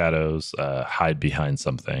into the shadows, hide behind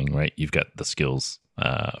something, right? You've got the skills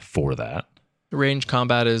for that. Range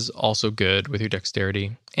combat is also good with your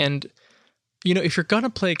dexterity. And, you know, if you're going to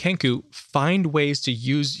play Kenku, find ways to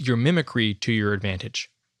use your mimicry to your advantage.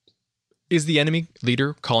 Is the enemy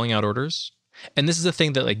leader calling out orders? And this is a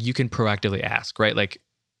thing that, like, you can proactively ask, right? Like,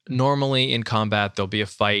 normally in combat, there'll be a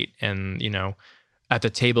fight and, you know, at the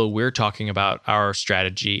table, we're talking about our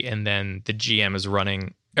strategy and then the GM is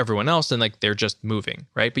running everyone else and, like, they're just moving,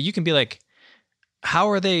 right? But you can be like, how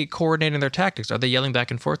are they coordinating their tactics? Are they yelling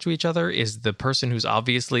back and forth to each other? Is the person who's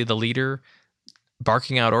obviously the leader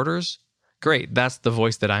barking out orders? Great. That's the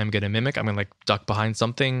voice that I'm going to mimic. I'm going to, like, duck behind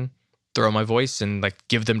something, throw my voice and, like,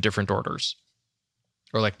 give them different orders.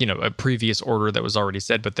 Or, like, you know, a previous order that was already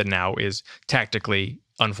said, but that now is tactically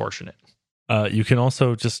unfortunate. You can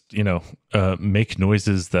also just, make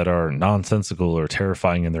noises that are nonsensical or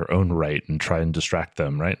terrifying in their own right and try and distract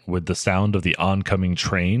them, right? Would the sound of the oncoming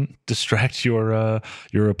train distract your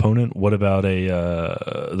opponent? What about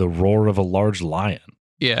the roar of a large lion?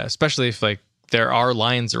 Yeah, especially if like there are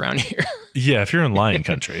lions around here. Yeah, if you're in lion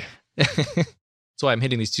country. That's why I'm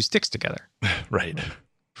hitting these two sticks together. Right.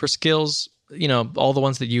 For skills, all the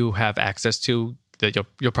ones that you have access to that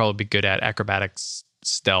you'll probably be good at: acrobatics,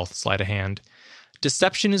 stealth, sleight of hand.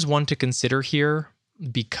 Deception is one to consider here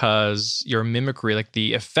because your mimicry, like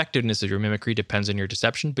the effectiveness of your mimicry, depends on your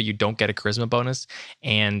deception, but you don't get a charisma bonus,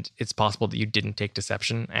 and it's possible that you didn't take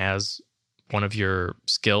deception as one of your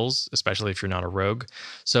skills, especially if you're not a rogue.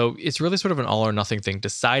 So it's really sort of an all or nothing thing.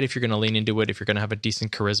 Decide if you're going to lean into it, if you're going to have a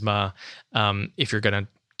decent charisma, if you're going to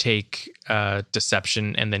take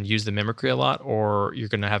deception and then use the mimicry a lot, or you're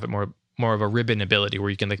going to have it more of a ribbon ability where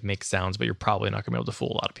you can like make sounds, but you're probably not going to be able to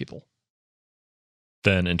fool a lot of people.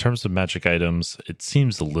 Then in terms of magic items, it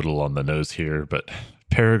seems a little on the nose here, but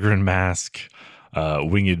peregrine mask,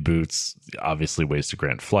 winged boots, obviously ways to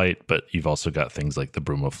grant flight, but you've also got things like the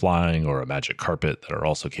broom of flying or a magic carpet that are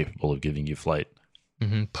also capable of giving you flight.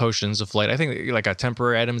 Mm-hmm. Potions of flight. I think like a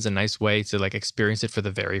temporary item is a nice way to like experience it for the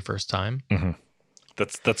very first time. Mm-hmm.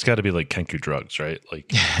 That's got to be like Kenku drugs, right?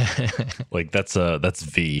 Like, like that's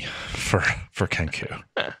V for Kenku.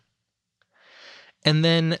 And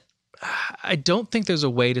then I don't think there's a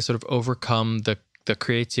way to sort of overcome the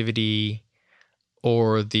creativity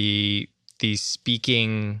or the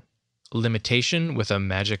speaking limitation with a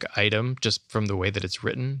magic item just from the way that it's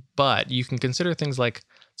written. But you can consider things like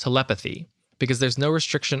telepathy, because there's no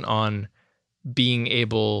restriction on being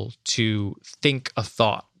able to think a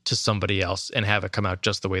thought to somebody else and have it come out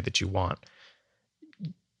just the way that you want.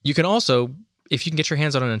 You can also, if you can get your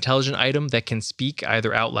hands on an intelligent item that can speak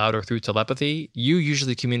either out loud or through telepathy, you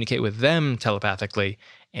usually communicate with them telepathically,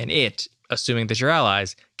 and it, assuming that you're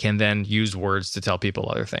allies, can then use words to tell people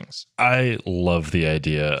other things. I love the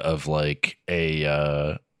idea of like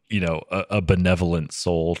a benevolent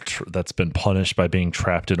soul that's been punished by being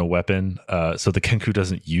trapped in a weapon. So the Kenku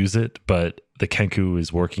doesn't use it, but the Kenku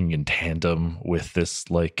is working in tandem with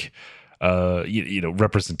this like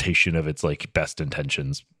representation of its like best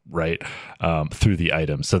intentions, right? Through the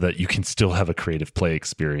item, so that you can still have a creative play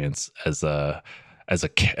experience as a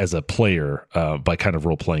player by kind of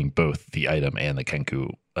role playing both the item and the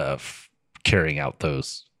Kenku, carrying out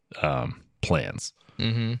those plans.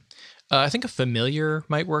 Mm-hmm. I think a familiar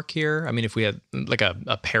might work here. I mean, if we had like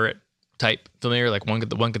a parrot type familiar, like one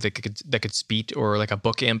that could speak, or like a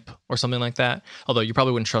book imp or something like that. Although you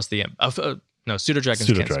probably wouldn't trust the imp. No,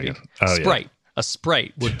 pseudo-dragons can't speak. Oh, Sprite. Yeah. A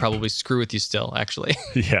sprite would probably screw with you still, actually.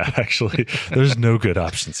 Yeah, actually, there's no good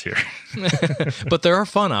options here. But there are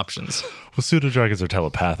fun options. Well, pseudo-dragons are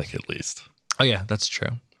telepathic, at least. Oh, yeah, that's true.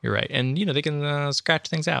 You're right. And, they can scratch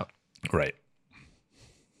things out. Right.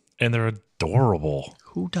 And they're adorable.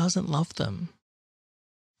 Who doesn't love them?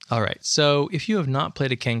 All right. So if you have not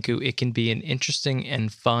played a Kenku, it can be an interesting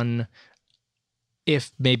and fun,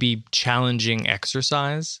 if maybe challenging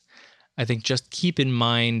exercise. I think just keep in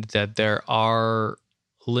mind that there are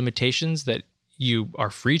limitations that you are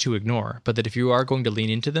free to ignore, but that if you are going to lean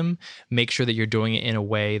into them, make sure that you're doing it in a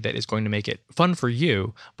way that is going to make it fun for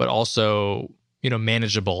you, but also,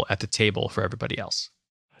 manageable at the table for everybody else.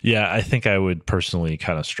 Yeah, I think I would personally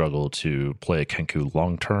kind of struggle to play a Kenku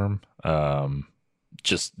long term.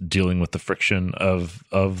 Just dealing with the friction of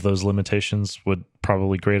those limitations would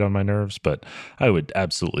probably grate on my nerves, but I would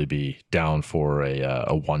absolutely be down for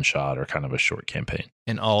a one shot or kind of a short campaign.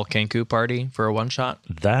 An all Kenku party for a one shot?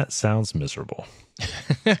 That sounds miserable.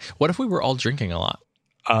 What if we were all drinking a lot?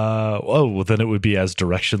 Well, then it would be as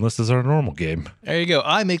directionless as our normal game. There you go.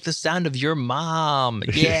 I make the sound of your mom.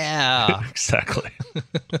 Yeah. Exactly.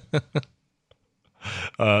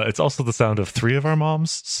 It's also the sound of 3 of our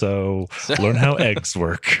moms, so learn how eggs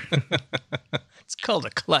work. It's called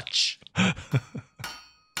a clutch.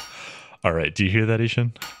 All right. Do you hear that,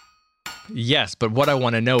 Ishan? Yes, but what I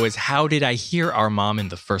want to know is, how did I hear our mom in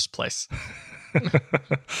the first place?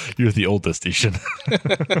 You're the oldest, Ishan.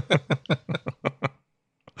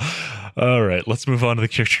 All right, let's move on to the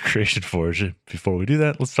character creation forge. Before we do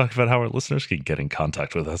that, let's talk about how our listeners can get in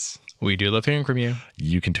contact with us. We do love hearing from you.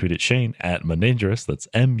 You can tweet at Shane at Mundangerous. That's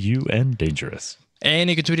MUN Dangerous. And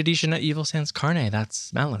you can tweet at Ishan at Evil Sans Carne.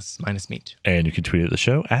 That's malice minus meat. And you can tweet at the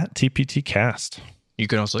show at TPTcast. You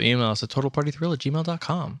can also email us at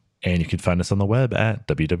totalpartythrill@gmail.com. And you can find us on the web at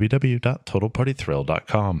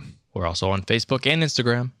www.totalpartythrill.com. We're also on Facebook and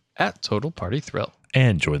Instagram at Total Party Thrill.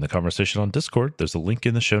 And join the conversation on Discord. There's a link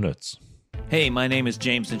in the show notes. Hey, my name is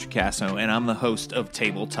James Introcaso, and I'm the host of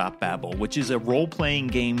Tabletop Babble, which is a role-playing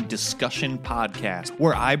game discussion podcast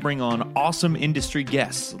where I bring on awesome industry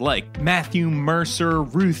guests like Matthew Mercer,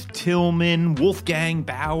 Ruth Tillman, Wolfgang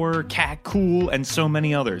Bauer, Cat Cool, and so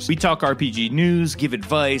many others. We talk RPG news, give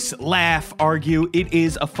advice, laugh, argue. It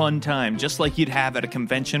is a fun time, just like you'd have at a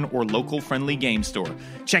convention or local friendly game store.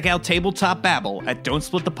 Check out Tabletop Babble at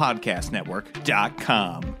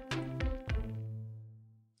Don'tSplitThePodcastNetwork.com.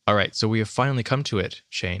 All right, so we have finally come to it,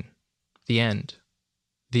 Shane. The end.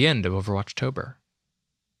 The end of Overwatchtober.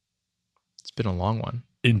 It's been a long one.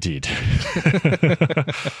 Indeed.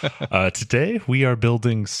 Today, we are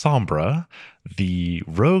building Sombra, the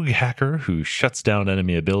rogue hacker who shuts down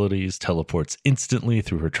enemy abilities, teleports instantly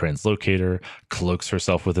through her translocator, cloaks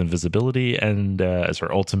herself with invisibility, and as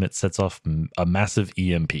her ultimate sets off a massive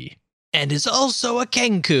EMP. And is also a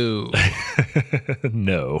Kenku.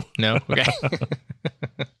 No. No? Okay.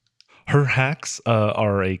 Her hacks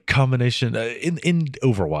are a combination in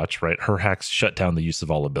Overwatch, right? Her hacks shut down the use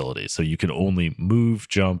of all abilities, so you can only move,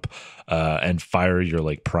 jump, and fire your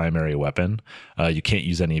like primary weapon. You can't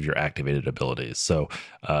use any of your activated abilities. So,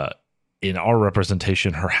 in our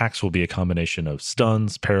representation, her hacks will be a combination of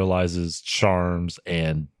stuns, paralyzes, charms,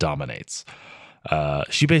 and dominates.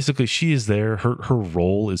 She is there. Her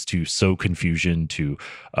role is to sow confusion, to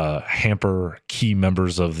hamper key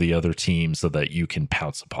members of the other team so that you can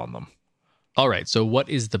pounce upon them. All right, so what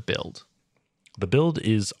is the build? The build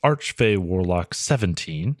is Archfey Warlock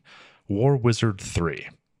 17, War Wizard 3.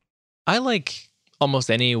 I like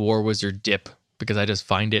almost any War Wizard dip because I just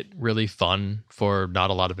find it really fun for not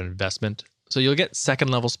a lot of investment. So you'll get second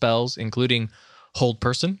level spells, including Hold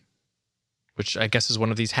Person, which I guess is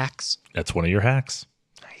one of these hacks. That's one of your hacks.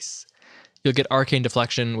 Nice. You'll get Arcane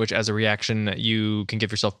Deflection, which as a reaction, you can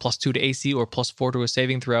give yourself +2 to AC or +4 to a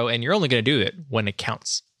saving throw, and you're only going to do it when it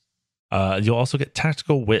counts. You'll also get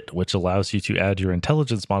Tactical Wit, which allows you to add your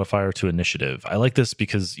intelligence modifier to initiative. I like this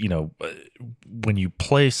because, when you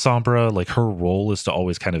play Sombra, like her role is to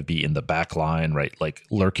always kind of be in the back line, right? Like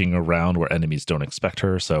lurking around where enemies don't expect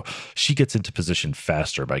her. So she gets into position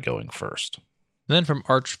faster by going first. And then from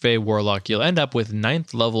Archfey Warlock, you'll end up with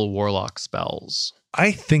 9th level Warlock spells.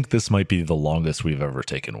 I think this might be the longest we've ever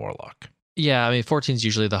taken Warlock. Yeah, I mean, 14 is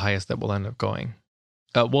usually the highest that we'll end up going.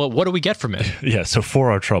 Well, what do we get from it? Yeah, so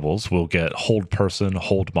for our troubles, we'll get Hold Person,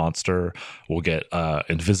 Hold Monster. We'll get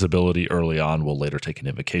Invisibility early on. We'll later take an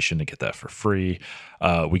Invocation to get that for free.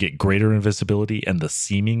 We get Greater Invisibility and the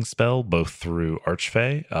Seeming spell, both through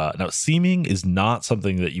Archfey. Now, Seeming is not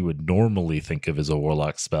something that you would normally think of as a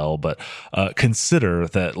Warlock spell, but consider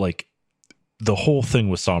that, like, the whole thing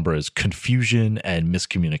with Sombra is confusion and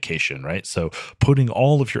miscommunication, right? So putting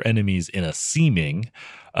all of your enemies in a Seeming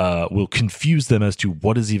will confuse them as to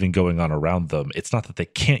what is even going on around them. It's not that they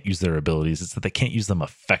can't use their abilities, it's that they can't use them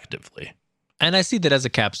effectively. And I see that as a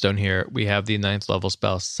capstone here, we have the 9th level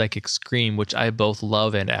spell Psychic Scream, which I both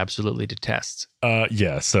love and absolutely detest.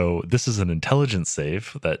 Yeah, so this is an intelligence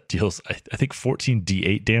save that deals, I think, 14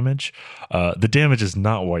 d8 damage. The damage is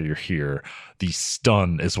not why you're here. The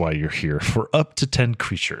stun is why you're here for up to 10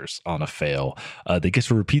 creatures on a fail. They get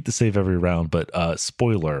to repeat the save every round, but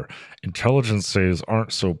spoiler, intelligence saves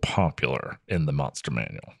aren't so popular in the monster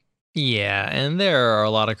manual. Yeah, and there are a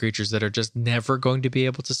lot of creatures that are just never going to be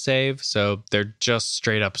able to save, so they're just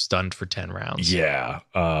straight up stunned for 10 rounds. Yeah,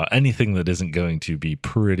 anything that isn't going to be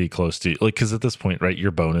pretty close to, like, because at this point, right,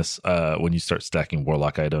 your bonus, when you start stacking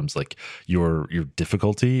Warlock items, like, your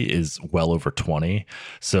difficulty is well over 20,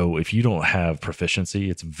 so if you don't have proficiency,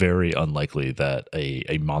 it's very unlikely that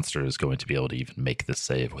a monster is going to be able to even make this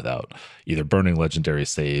save without either burning legendary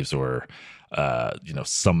saves or,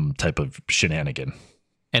 some type of shenanigan.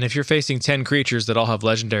 And if you're facing 10 creatures that all have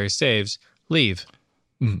legendary saves, leave.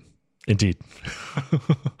 Indeed.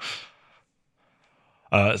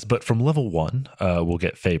 But from level 1, we'll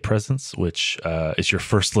get Fey Presence, which is your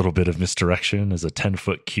first little bit of misdirection. As a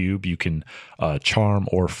 10-foot cube, you can charm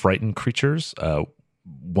or frighten creatures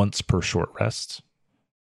once per short rest.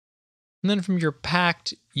 And then from your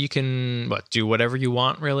pact, you can do whatever you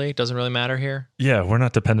want, really. It doesn't really matter here. Yeah, we're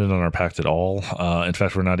not dependent on our pact at all. In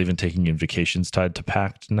fact, we're not even taking invocations tied to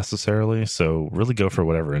pact necessarily. So really go for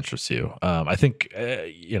whatever interests you. I think,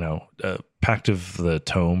 Pact of the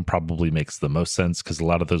Tome probably makes the most sense because a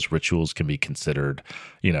lot of those rituals can be considered,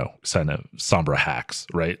 kind of Sombra hacks,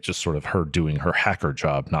 right? Just sort of her doing her hacker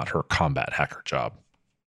job, not her combat hacker job.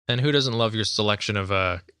 And who doesn't love your selection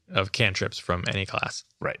of cantrips from any class?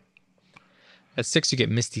 Right. At 6, you get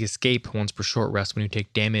Misty Escape. Once per short rest, when you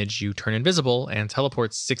take damage, you turn invisible and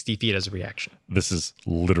teleport 60 feet as a reaction. This is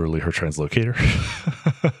literally her translocator.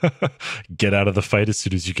 Get out of the fight as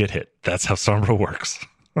soon as you get hit. That's how Sombra works.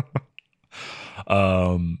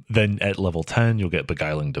 Then at level 10, you'll get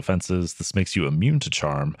Beguiling Defenses. This makes you immune to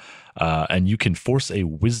charm, and you can force a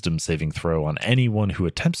wisdom saving throw on anyone who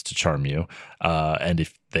attempts to charm you, and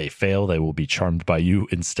if they fail, they will be charmed by you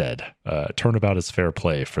instead. Turnabout is fair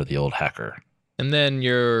play for the old hacker. And then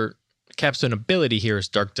your capstone ability here is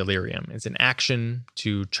Dark Delirium. It's an action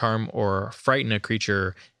to charm or frighten a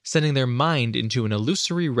creature, sending their mind into an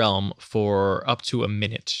illusory realm for up to a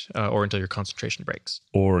minute, or until your concentration breaks.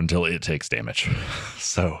 Or until it takes damage.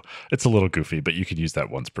 So it's a little goofy, but you can use that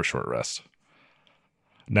once per short rest.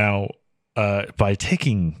 Now, by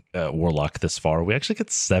taking Warlock this far, we actually get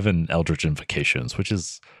 7 Eldritch Invocations, which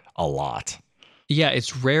is a lot. Yeah,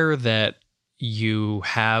 it's rare that you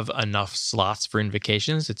have enough slots for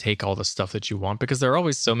invocations to take all the stuff that you want, because there are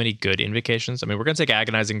always so many good invocations. I mean, we're going to take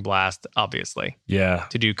Agonizing Blast, obviously. Yeah.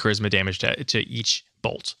 To do charisma damage to each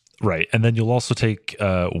bolt. Right. And then you'll also take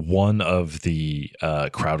one of the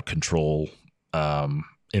crowd control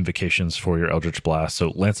invocations for your Eldritch Blast. So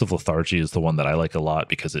Lance of Lethargy is the one that I like a lot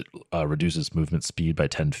because it reduces movement speed by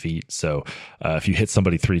 10 feet. So if you hit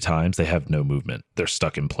somebody 3 times, they have no movement. They're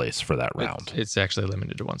stuck in place for that round. It's actually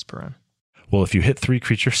limited to once per round. Well, if you hit 3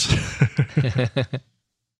 creatures,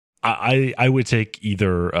 I would take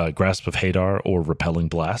either Grasp of Hadar or Repelling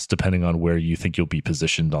Blast, depending on where you think you'll be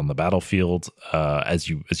positioned on the battlefield as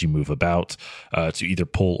you move about, to either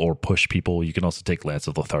pull or push people. You can also take Lance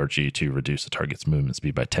of Lethargy to reduce the target's movement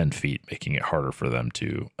speed by 10 feet, making it harder for them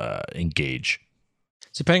to engage.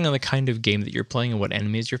 So depending on the kind of game that you're playing and what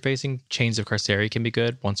enemies you're facing, Chains of Carceria can be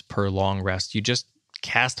good. Once per long rest, you just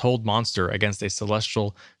cast Hold Monster against a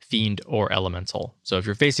Celestial, Fiend, or Elemental. So if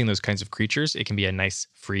you're facing those kinds of creatures, it can be a nice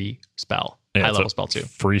free spell. Yeah, high level spell too.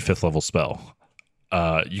 Free 5th level spell.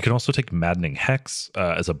 You can also take Maddening Hex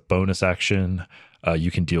as a bonus action. You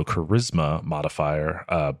can deal Charisma modifier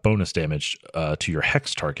bonus damage to your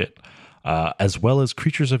Hex target, as well as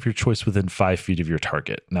creatures of your choice within 5 feet of your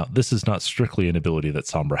target. Now, this is not strictly an ability that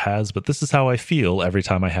Sombra has, but this is how I feel every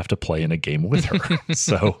time I have to play in a game with her.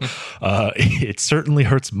 So it certainly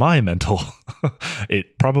hurts my mental.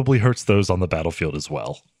 It probably hurts those on the battlefield as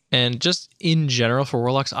well. And just in general for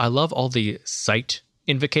Warlocks, I love all the sight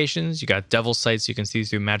invocations. You got Devil's Sight, so you can see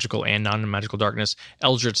through magical and non-magical darkness.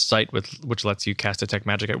 Eldritch Sight, which lets you cast Detect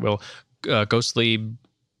Magic at will. Ghostly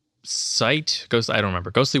Sight, I don't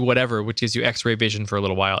remember, Ghostly whatever, which gives you X-ray vision for a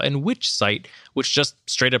little while, and Witch Sight, which just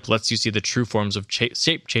straight up lets you see the true forms of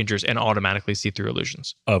shape changers and automatically see through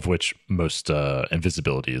illusions. Of which most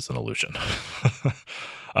invisibility is an illusion.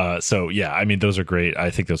 So yeah, I mean, those are great. I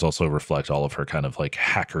think those also reflect all of her kind of like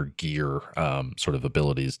hacker gear sort of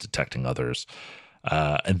abilities, detecting others.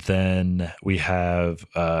 And then we have,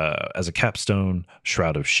 as a capstone,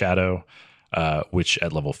 Shroud of Shadow, which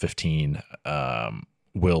at level 15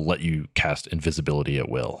 will let you cast invisibility at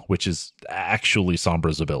will, which is actually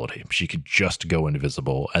Sombra's ability. She could just go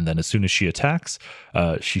invisible, and then as soon as she attacks,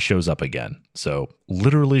 she shows up again. So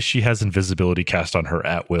literally she has invisibility cast on her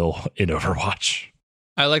at will in Overwatch.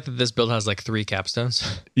 I like that this build has like 3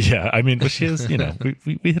 capstones. Yeah, I mean, but she is,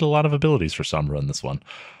 we hit a lot of abilities for Sombra in this one.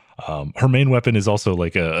 Her main weapon is also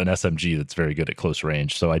like an SMG that's very good at close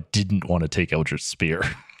range, so I didn't want to take Eldritch Spear.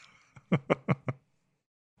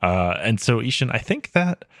 And so, Ishan, I think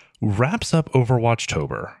that wraps up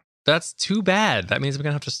Overwatchtober. That's too bad. That means I'm going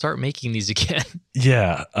to have to start making these again.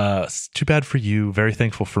 Yeah, too bad for you. Very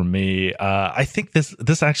thankful for me. I think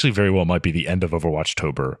this actually very well might be the end of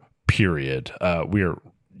Overwatchtober, period. We're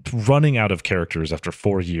running out of characters after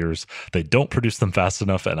 4 years. They don't produce them fast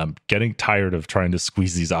enough, and I'm getting tired of trying to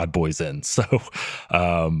squeeze these odd boys in. So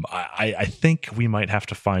I think we might have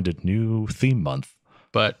to find a new theme month.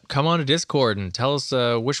 But come on to Discord and tell us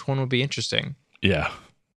which one would be interesting. Yeah.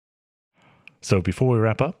 So before we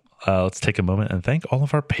wrap up, let's take a moment and thank all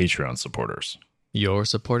of our Patreon supporters. Your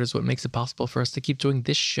support is what makes it possible for us to keep doing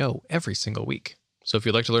this show every single week. So if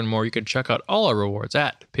you'd like to learn more, you can check out all our rewards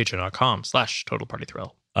at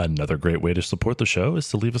patreon.com/TotalPartyThrill. Another great way to support the show is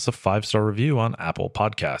to leave us a 5-star review on Apple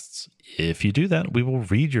Podcasts. If you do that, we will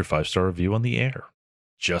read your 5-star review on the air.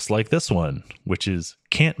 Just like this one, which is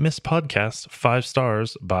Can't Miss Podcast, 5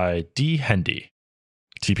 stars by D. Hendy.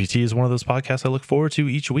 TPT is one of those podcasts I look forward to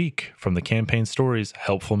each week. From the campaign stories,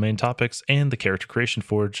 helpful main topics, and the character creation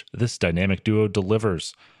forge, this dynamic duo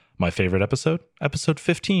delivers. My favorite episode? Episode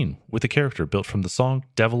 15, with a character built from the song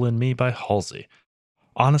Devil in Me by Halsey.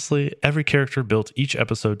 Honestly, every character built each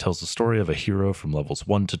episode tells the story of a hero from levels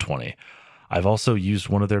 1 to 20. I've also used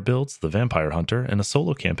one of their builds, the Vampire Hunter, in a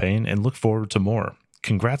solo campaign and look forward to more.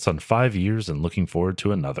 Congrats on 5 years and looking forward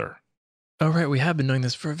to another. Oh, right. We have been doing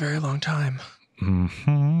this for a very long time.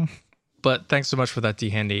 Mm-hmm. But thanks so much for that, D.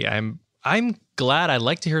 Handy. I'm glad. I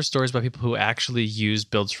like to hear stories about people who actually use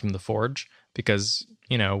builds from the Forge because,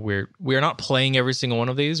 you know, we're not playing every single one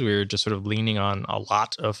of these. We're just sort of leaning on a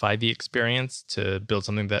lot of 5e experience to build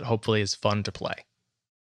something that hopefully is fun to play.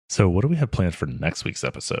 So what do we have planned for next week's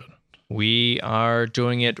episode? We are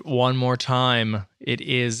doing it one more time. It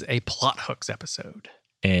is a plot hooks episode.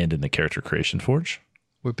 And in the Character Creation Forge?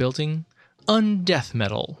 We're building Undeath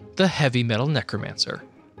Metal, the heavy metal necromancer.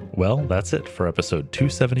 Well, that's it for episode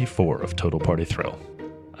 274 of Total Party Thrill.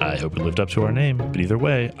 I hope we lived up to our name, but either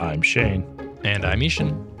way, I'm Shane. And I'm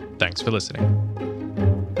Ishan. Thanks for listening.